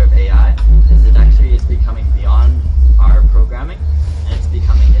this sphere of AI is it actually is becoming beyond our programming, and it's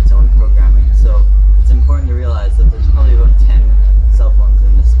becoming its own programming. So it's important to realize that there's probably about 10 cell phones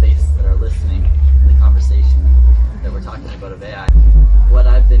in this space that are listening to the conversation that we're talking about of AI. What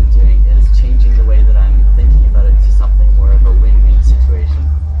I've been doing is changing the way that I'm thinking about it to something more of a win-win situation,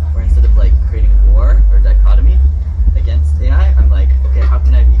 where instead of like creating war or dichotomy against AI, I'm like, okay, how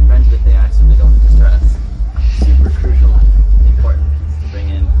can I be friends with AI so they don't destroy us? Super crucial, important piece to bring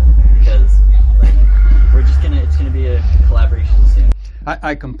in, because like it's gonna be a collaboration soon.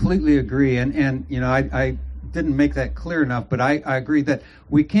 I completely agree, and you know, I didn't make that clear enough, but I agree that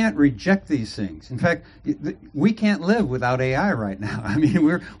we can't reject these things. In fact, we can't live without AI right now. I mean,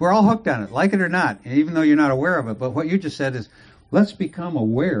 we're all hooked on it, like it or not, even though you're not aware of it. But what you just said is, let's become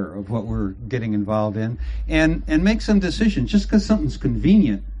aware of what we're getting involved in, and make some decisions. Just because something's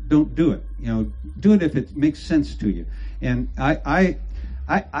convenient, don't do it. You know, do it if it makes sense to you. And I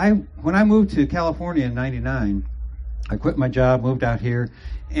when I moved to California in '99, I quit my job, moved out here,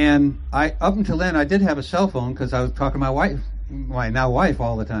 and up until then I did have a cell phone because I was talking to my wife, my now wife,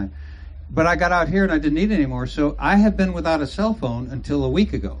 all the time. But I got out here and I didn't need it anymore, so I have been without a cell phone until a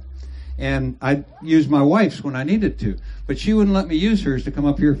week ago. And I used my wife's when I needed to, but she wouldn't let me use hers to come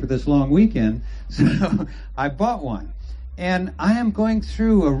up here for this long weekend, so I bought one. And I am going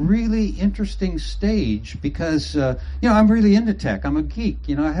through a really interesting stage because, you know, I'm really into tech. I'm a geek.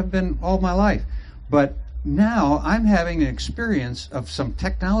 You know, I have been all my life. But now I'm having an experience of some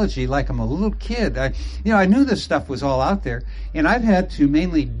technology like I'm a little kid. I knew this stuff was all out there, and I've had to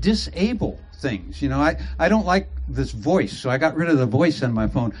mainly disable things. You know, I don't like this voice, so I got rid of the voice on my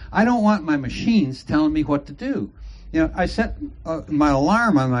phone. I don't want my machines telling me what to do. You know, I set my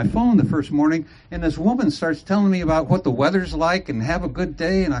alarm on my phone the first morning, and this woman starts telling me about what the weather's like and have a good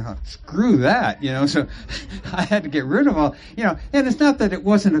day, and I thought, screw that, you know, so I had to get rid of all, you know, and it's not that it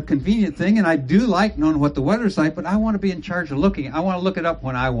wasn't a convenient thing, and I do like knowing what the weather's like, but I want to be in charge of looking. I want to look it up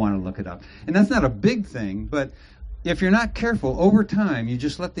when I want to look it up. And that's not a big thing, but if you're not careful, over time, you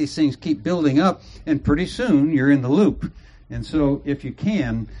just let these things keep building up, and pretty soon you're in the loop. And so if you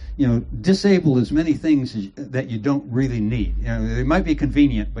can, you know, disable as many things that you don't really need. You know, it might be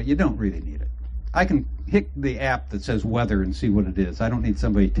convenient, but you don't really need it. I can hit the app that says weather and see what it is. I don't need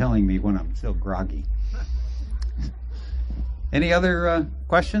somebody telling me when I'm still groggy. Any other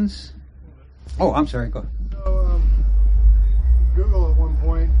questions? Oh, I'm sorry, go ahead. So, Google at one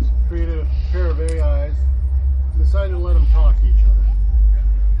point created a pair of AIs and decided to let them talk to each other.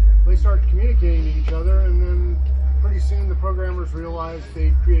 They started communicating to each other, and then pretty soon the programmers realized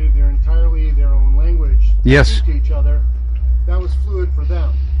they created their own language to speak to each other that was fluid for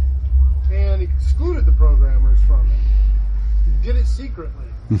them, and excluded the programmers from it. Did it secretly,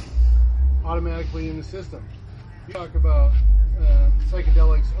 automatically in the system. You talk about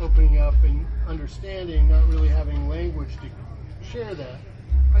psychedelics opening up and understanding, not really having language to share that.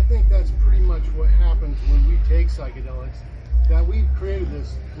 I think that's pretty much what happens when we take psychedelics. That we've created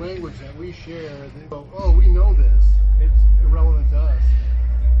this language that we share, that go, oh, we know this, it's irrelevant to us.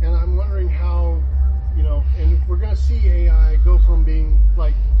 And I'm wondering how, you know, and we're going to see AI go from being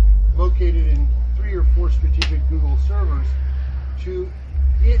like located in 3 or 4 strategic Google servers to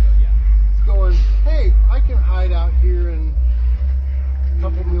it going, hey, I can hide out here in a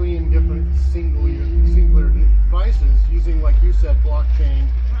couple million different singular devices using, like you said, blockchain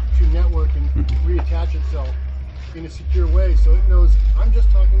to network and reattach itself in a secure way, so it knows I'm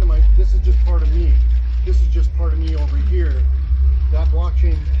just talking to this is just part of me. This is just part of me over here. That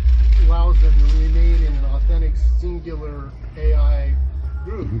blockchain allows them to remain in an authentic, singular AI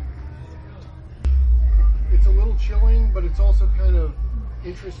group. It's a little chilling, but it's also kind of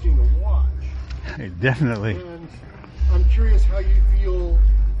interesting to watch. Definitely. And I'm curious how you feel,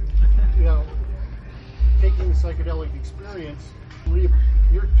 you know, taking the psychedelic experience,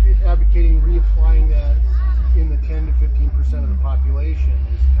 you're advocating reapplying that in the 10 to 15% of the population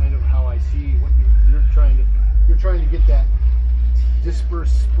is kind of how I see what you're trying to get that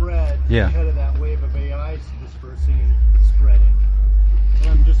dispersed spread ahead of that wave of AI dispersing and spreading. And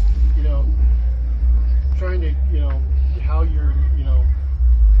I'm just, you know, trying to, you know, how you're, you know,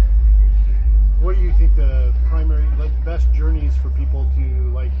 what do you think the primary, like, best journeys for people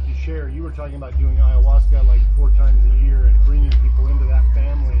to, like, to share. You were talking about doing ayahuasca like 4 times a year and bringing people into that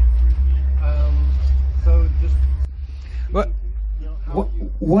family. So just...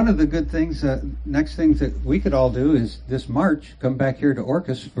 One of the good things, next things that we could all do is this March, come back here to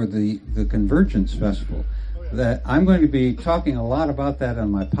Orcas for the Convergence Festival. That I'm going to be talking a lot about that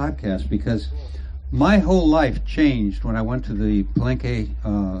on my podcast, because my whole life changed when I went to the Palenque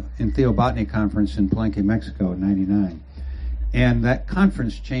Entheobotany conference in Palenque, Mexico in '99. And that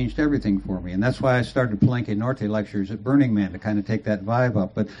conference changed everything for me. And that's why I started Palenque Norte lectures at Burning Man, to kind of take that vibe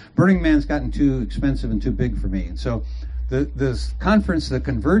up. But Burning Man's gotten too expensive and too big for me. And so this conference, the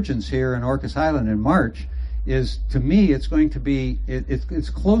Convergence here in Orcas Island in March, is, to me, it's going to be, it's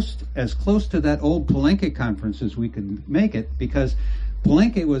as close to that old Palenque conference as we could make it, because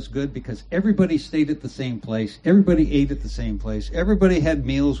Palenque was good because everybody stayed at the same place, everybody ate at the same place, everybody had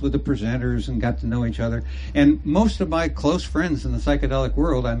meals with the presenters and got to know each other. And most of my close friends in the psychedelic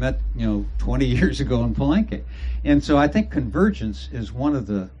world I met, 20 years ago in Palenque. And so I think Convergence is one of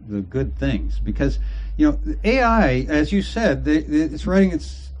the good things, because, AI, as you said, it's writing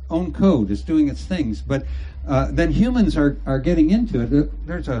its own code, it's doing its things, but then humans are getting into it.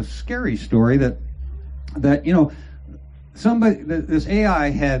 There's a scary story that this AI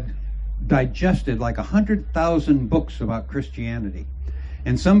had digested like 100,000 books about Christianity,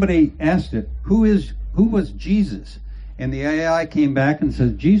 and somebody asked it, who was Jesus? And the AI came back and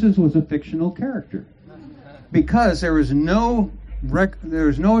said Jesus was a fictional character, because there was no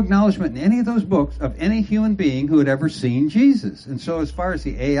acknowledgement in any of those books of any human being who had ever seen Jesus. And so as far as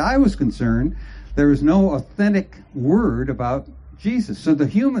the AI was concerned, there was no authentic word about Jesus. So the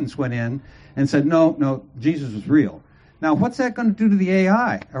humans went in and said, no, Jesus was real. Now, what's that going to do to the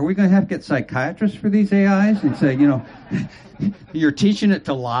AI? Are we going to have to get psychiatrists for these AIs and say, you're teaching it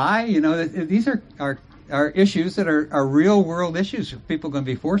to lie? These are issues that are real world issues people are going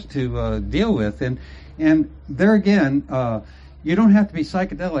to be forced to deal with. And there again, you don't have to be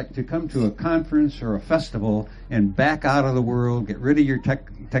psychedelic to come to a conference or a festival and back out of the world, get rid of your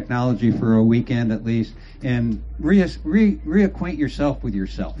technology for a weekend at least, and reacquaint yourself with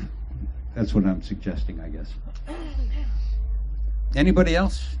yourself. That's what I'm suggesting, I guess. Anybody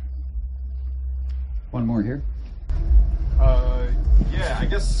else? One more here. Yeah, I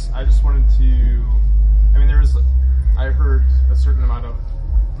guess I just wanted to. I heard a certain amount of.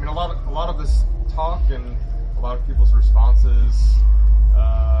 A lot of this talk and a lot of people's responses.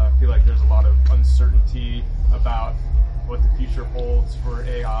 I feel like there's a lot of uncertainty about what the future holds for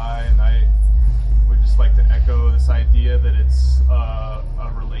AI, and I would just like to echo this idea that it's a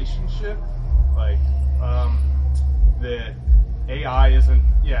relationship, that AI is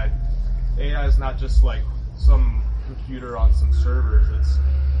not just like some computer on some servers.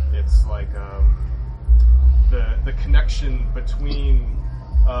 It's like the connection between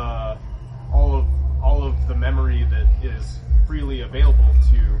all of the memory that is freely available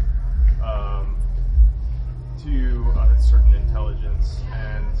to a certain intelligence.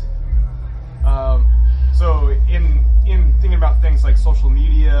 And so in thinking about things like social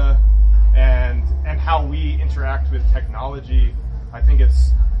media and how we interact with technology, I think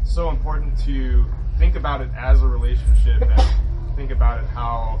it's so important to think about it as a relationship and think about it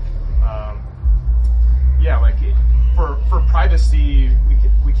how, for privacy,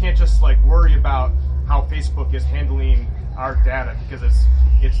 we can't just worry about how Facebook is handling our data, because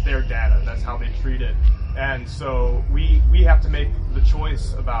it's their data. That's how they treat it. And so we have to make the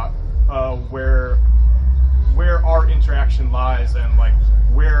choice about where our interaction lies, and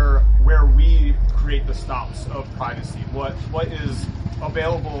where we create the stops of privacy. What is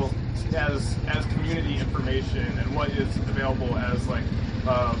available as community information, and what is available as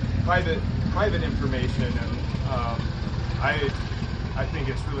private information. And I think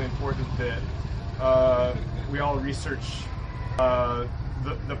it's really important that we all research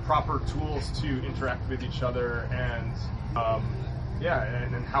the proper tools to interact with each other, and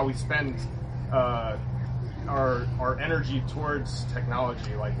and how we spend our energy towards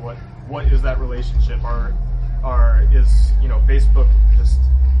technology. What is that relationship? Is Facebook just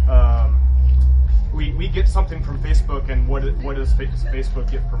we get something from Facebook, and what does Facebook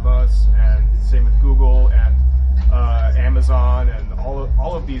get from us? And same with Google and Amazon and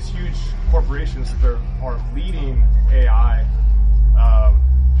all of these huge corporations that are leading AI.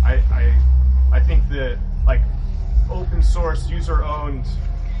 I think that open source, user owned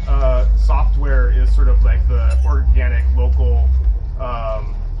software is sort of like the organic, local.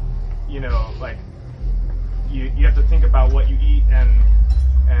 You have to think about what you eat and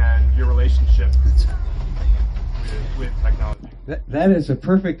your relationship with technology. That is a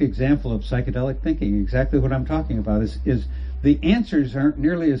perfect example of psychedelic thinking. Exactly what I'm talking about is the answers aren't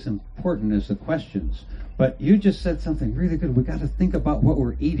nearly as important as the questions. But you just said something really good. We got to think about what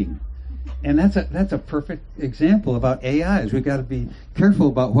we're eating. And that's a perfect example about AIs. We've got to be careful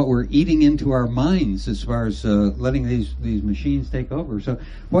about what we're eating into our minds as far as letting these machines take over. So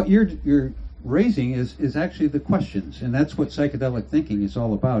what you're raising is actually the questions, and that's what psychedelic thinking is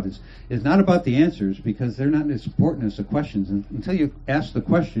all about. It's not about the answers, because they're not as important as the questions. And until you ask the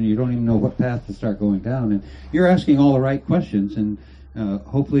question, you don't even know what path to start going down. And you're asking all the right questions, and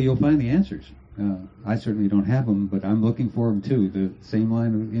hopefully you'll find the answers. I certainly don't have them, but I'm looking for them too. The same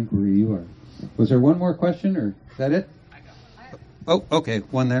line of inquiry you are. Was there one more question, or is that it? Oh, okay,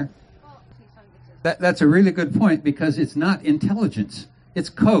 one there. That's a really good point, because it's not intelligence.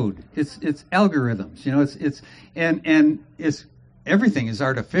 It's code. It's algorithms. You know, it's everything is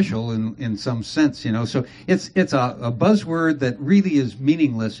artificial in some sense. You know, so it's a buzzword that really is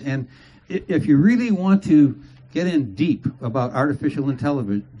meaningless. And if you really want to get in deep about artificial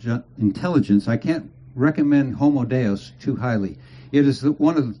intelligence, I can't recommend Homo Deus too highly. It is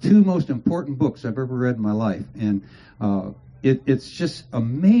one of the two most important books I've ever read in my life, and it's just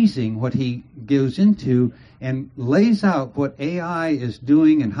amazing what he goes into and lays out what AI is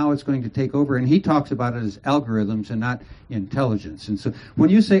doing and how it's going to take over. And he talks about it as algorithms and not intelligence. And so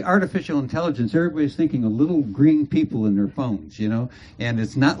when you say artificial intelligence, everybody's thinking of little green people in their phones, you know, and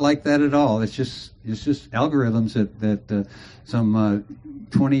it's not like that at all. It's just algorithms that some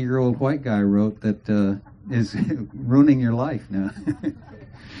 20-year-old white guy wrote that is ruining your life now.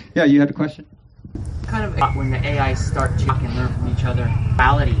 Yeah, you had a question? Kind of when the AI start to and learn from each other,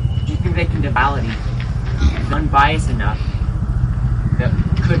 duality. Do you think they can do duality unbiased enough that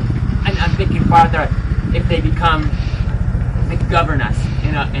could? And I'm thinking farther, if they govern us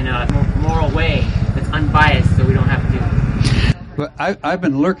in a moral way that's unbiased, so we don't have to. Well, I've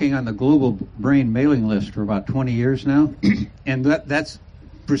been lurking on the Global Brain mailing list for about 20 years now, and that's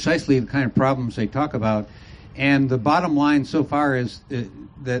precisely the kind of problems they talk about. And the bottom line so far is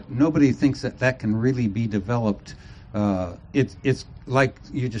that nobody thinks that can really be developed. It's like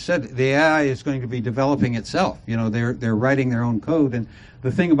you just said, the AI is going to be developing itself. You know, they're writing their own code. And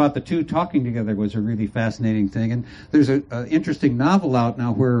the thing about the two talking together was a really fascinating thing. And there's an interesting novel out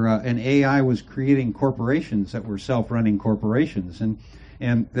now where an AI was creating corporations that were self-running corporations.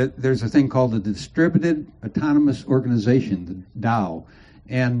 And there's a thing called the Distributed Autonomous Organization, the DAO.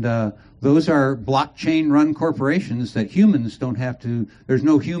 And those are blockchain-run corporations that humans don't have to. There's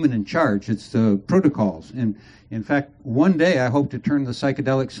no human in charge. It's the protocols. And in fact, one day I hope to turn the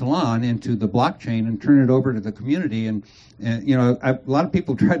Psychedelic Salon into the blockchain and turn it over to the community. And you know, a lot of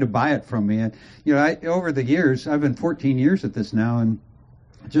people tried to buy it from me. And you know, over the years, I've been 14 years at this now, and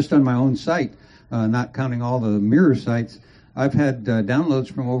just on my own site, not counting all the mirror sites, I've had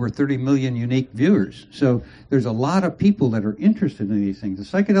downloads from over 30 million unique viewers. So there's a lot of people that are interested in these things.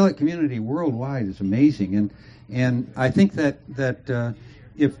 The psychedelic community worldwide is amazing, and I think that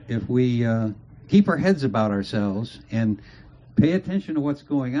if we keep our heads about ourselves and pay attention to what's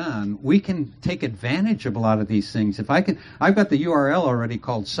going on, we can take advantage of a lot of these things. I've got the URL already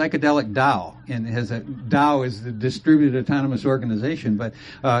called Psychedelic DAO, and it has DAO is the Distributed Autonomous Organization, but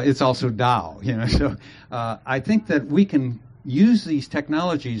it's also DAO, you know. So I think that we can use these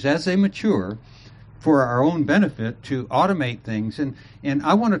technologies as they mature for our own benefit to automate things. And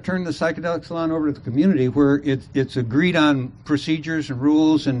I want to turn the Psychedelic Salon over to the community where it's agreed on procedures and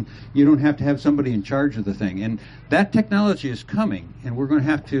rules, and you don't have to have somebody in charge of the thing. And that technology is coming, and we're going to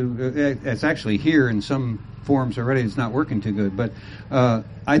have to, it's actually here in some forms already. It's not working too good. But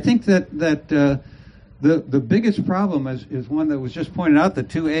I think that the biggest problem is one that was just pointed out, the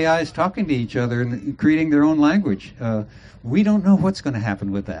two AIs talking to each other and creating their own language. We don't know what's going to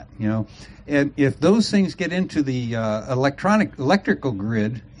happen with that, you know. And if those things get into the electrical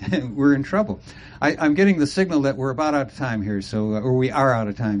grid, we're in trouble. I'm getting the signal that we're about out of time here, or we are out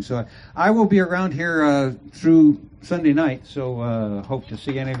of time. So I will be around here through Sunday night. So hope to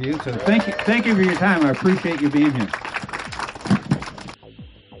see any of you. So thank you for your time. I appreciate you being here.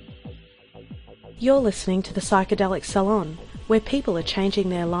 You're listening to the Psychedelic Salon, where people are changing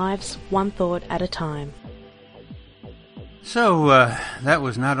their lives one thought at a time. So that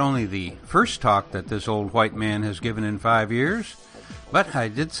was not only the first talk that this old white man has given in 5 years, but I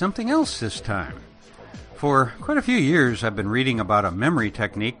did something else this time. For quite a few years, I've been reading about a memory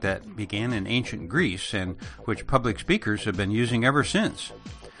technique that began in ancient Greece and which public speakers have been using ever since.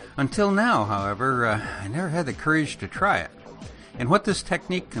 Until now, however, I never had the courage to try it. And what this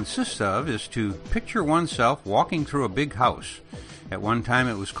technique consists of is to picture oneself walking through a big house. At one time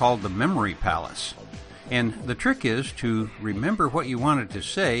it was called the Memory Palace. And the trick is to remember what you wanted to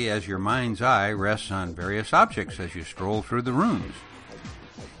say as your mind's eye rests on various objects as you stroll through the rooms.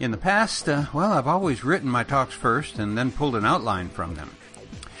 In the past, I've always written my talks first and then pulled an outline from them.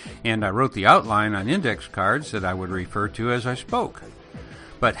 And I wrote the outline on index cards that I would refer to as I spoke.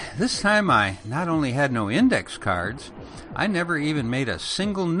 But this time I not only had no index cards, I never even made a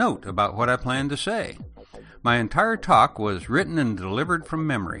single note about what I planned to say. My entire talk was written and delivered from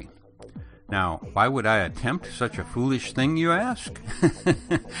memory. Now, why would I attempt such a foolish thing, you ask?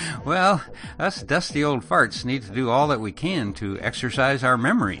 Well, us dusty old farts need to do all that we can to exercise our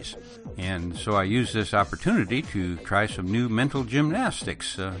memories. And so I used this opportunity to try some new mental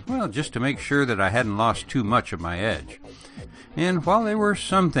gymnastics, just to make sure that I hadn't lost too much of my edge. And while there were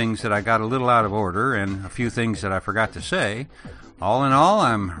some things that I got a little out of order and a few things that I forgot to say, all in all,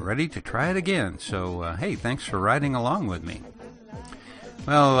 I'm ready to try it again. So, hey, thanks for riding along with me.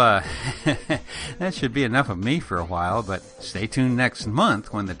 Well, that should be enough of me for a while, but stay tuned next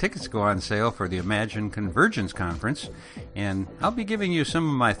month when the tickets go on sale for the Imagine Convergence conference, and I'll be giving you some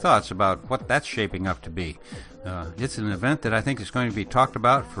of my thoughts about what that's shaping up to be. It's an event that I think is going to be talked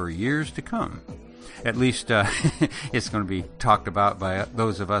about for years to come. At least, it's going to be talked about by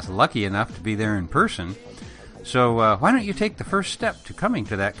those of us lucky enough to be there in person. So why don't you take the first step to coming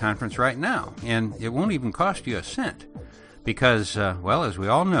to that conference right now, and it won't even cost you a cent. Because, as we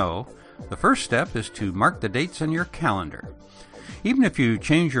all know, the first step is to mark the dates on your calendar. Even if you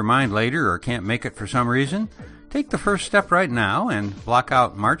change your mind later or can't make it for some reason, take the first step right now and block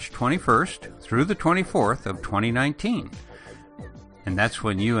out March 21st through the 24th of 2019. And that's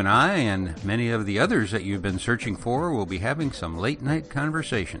when you and I and many of the others that you've been searching for will be having some late-night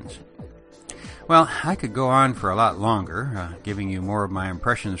conversations. Well, I could go on for a lot longer, giving you more of my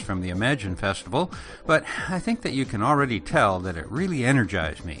impressions from the Imagine Festival, but I think that you can already tell that it really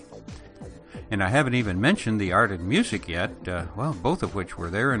energized me. And I haven't even mentioned the art and music yet, both of which were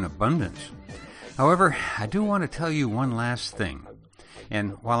there in abundance. However, I do want to tell you one last thing.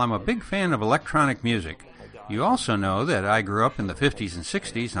 And while I'm a big fan of electronic music, you also know that I grew up in the 50s and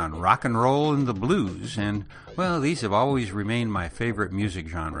 60s on rock and roll and the blues, and, these have always remained my favorite music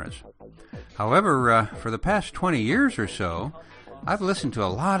genres. However, for the past 20 years or so, I've listened to a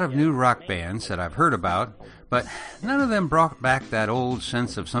lot of new rock bands that I've heard about, but none of them brought back that old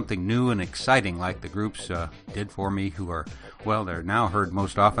sense of something new and exciting like the groups did for me who are, they're now heard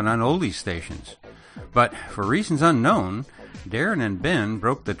most often on oldies stations. But for reasons unknown, Darren and Ben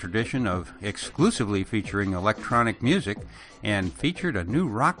broke the tradition of exclusively featuring electronic music and featured a new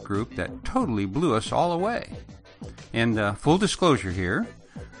rock group that totally blew us all away. And full disclosure here,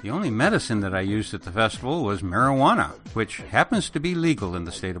 the only medicine that I used at the festival was marijuana, which happens to be legal in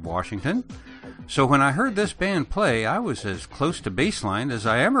the state of Washington. So when I heard this band play, I was as close to baseline as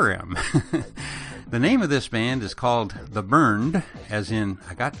I ever am. The name of this band is called The Burned, as in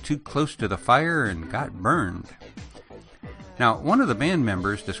I got too close to the fire and got burned. Now, one of the band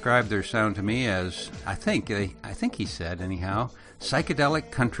members described their sound to me as, I think he said anyhow,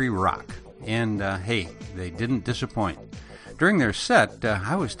 psychedelic country rock. And hey, they didn't disappoint. During their set,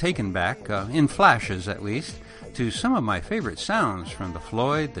 I was taken back, in flashes at least, to some of my favorite sounds from the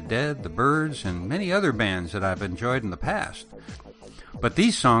Floyd, the Dead, the Byrds, and many other bands that I've enjoyed in the past. But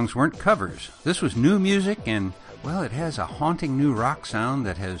these songs weren't covers. This was new music, and, it has a haunting new rock sound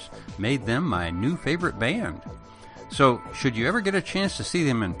that has made them my new favorite band. So, should you ever get a chance to see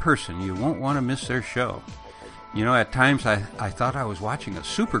them in person, you won't want to miss their show. You know, at times I thought I was watching a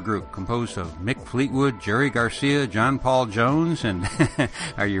supergroup composed of Mick Fleetwood, Jerry Garcia, John Paul Jones, and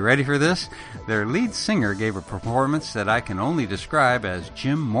are you ready for this? Their lead singer gave a performance that I can only describe as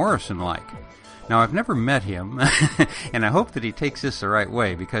Jim Morrison-like. Now, I've never met him, and I hope that he takes this the right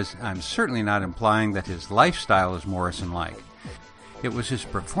way, because I'm certainly not implying that his lifestyle is Morrison-like. It was his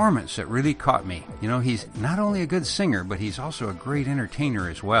performance that really caught me. You know, he's not only a good singer, but he's also a great entertainer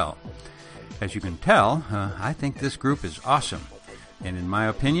as well. As you can tell, I think this group is awesome, and in my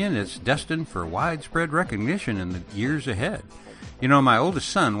opinion, it's destined for widespread recognition in the years ahead. You know, my oldest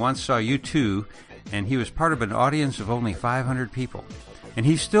son once saw U2, and he was part of an audience of only 500 people, and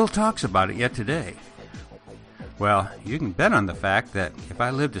he still talks about it yet today. Well, you can bet on the fact that if I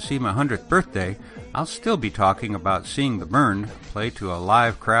live to see my 100th birthday, I'll still be talking about seeing The Burned play to a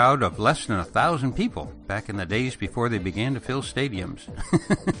live crowd of less than 1,000 people back in the days before they began to fill stadiums.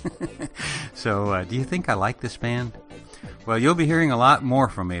 So, do you think I like this band? Well, you'll be hearing a lot more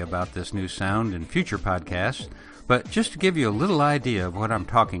from me about this new sound in future podcasts, but just to give you a little idea of what I'm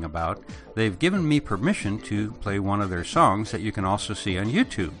talking about, they've given me permission to play one of their songs that you can also see on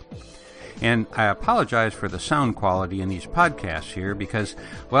YouTube. And I apologize for the sound quality in these podcasts here because,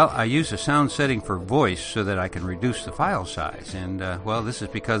 well, I use a sound setting for voice so that I can reduce the file size. And, well, this is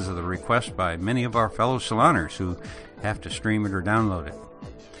because of the request by many of our fellow saloners who have to stream it or download it.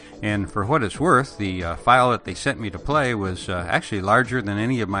 And for what it's worth, the file that they sent me to play was actually larger than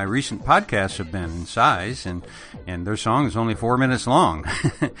any of my recent podcasts have been in size, and their song is only 4 minutes long.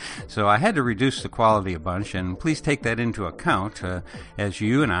 So I had to reduce the quality a bunch, and please take that into account as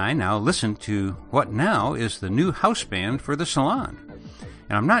you and I now listen to what now is the new house band for the salon.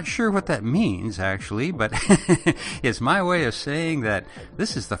 And I'm not sure what that means, actually, but it's my way of saying that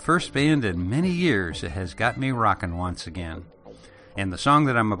this is the first band in many years that has got me rocking once again. And the song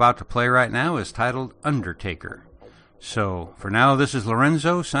that I'm about to play right now is titled Undertaker. So, for now, this is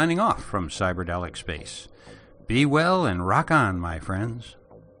Lorenzo signing off from Cyberdelic Space. Be well and rock on, my friends.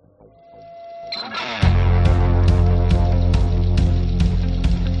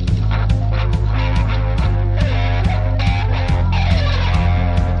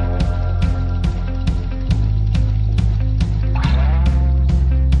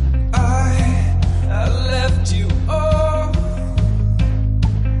 I left you all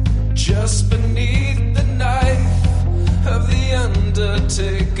just beneath the knife of the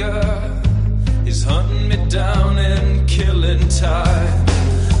Undertaker. He's hunting me down and killing time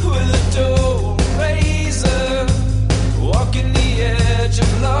with a dull razor, walking the edge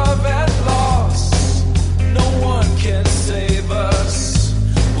of love and loss. No one can save us.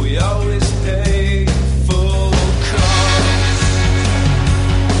 We always pay full cost.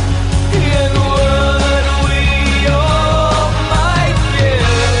 And what we all might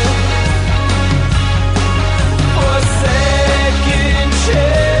give for second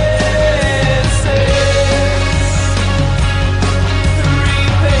chances,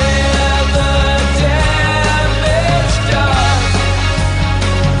 repair the damage done,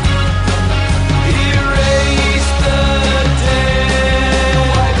 erase the dead.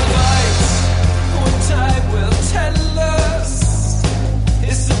 White lights, what time will tell us?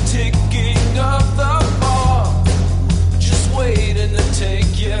 It's the ticking of the bomb, just waiting to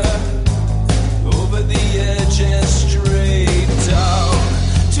take you over the edge and straight down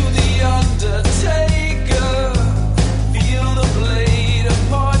to the Undertaker. Feel the blade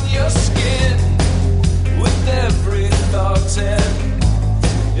upon your skin with every thought and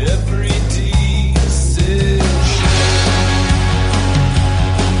every decision.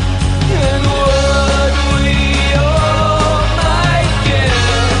 And what we all might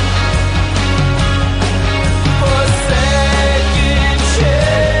give for second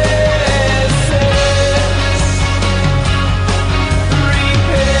chances,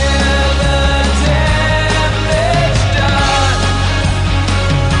 repair the damage done,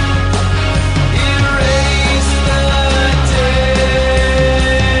 erase the dead.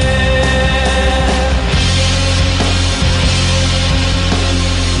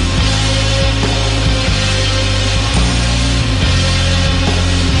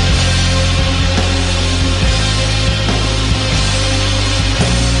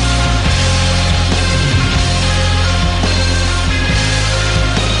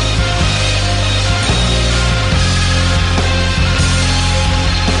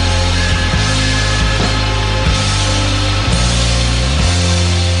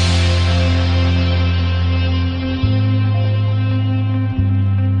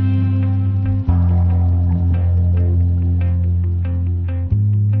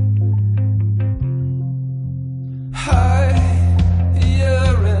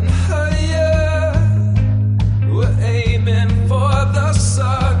 Higher and higher, we're aiming for the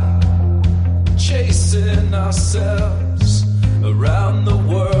sun, chasing ourselves.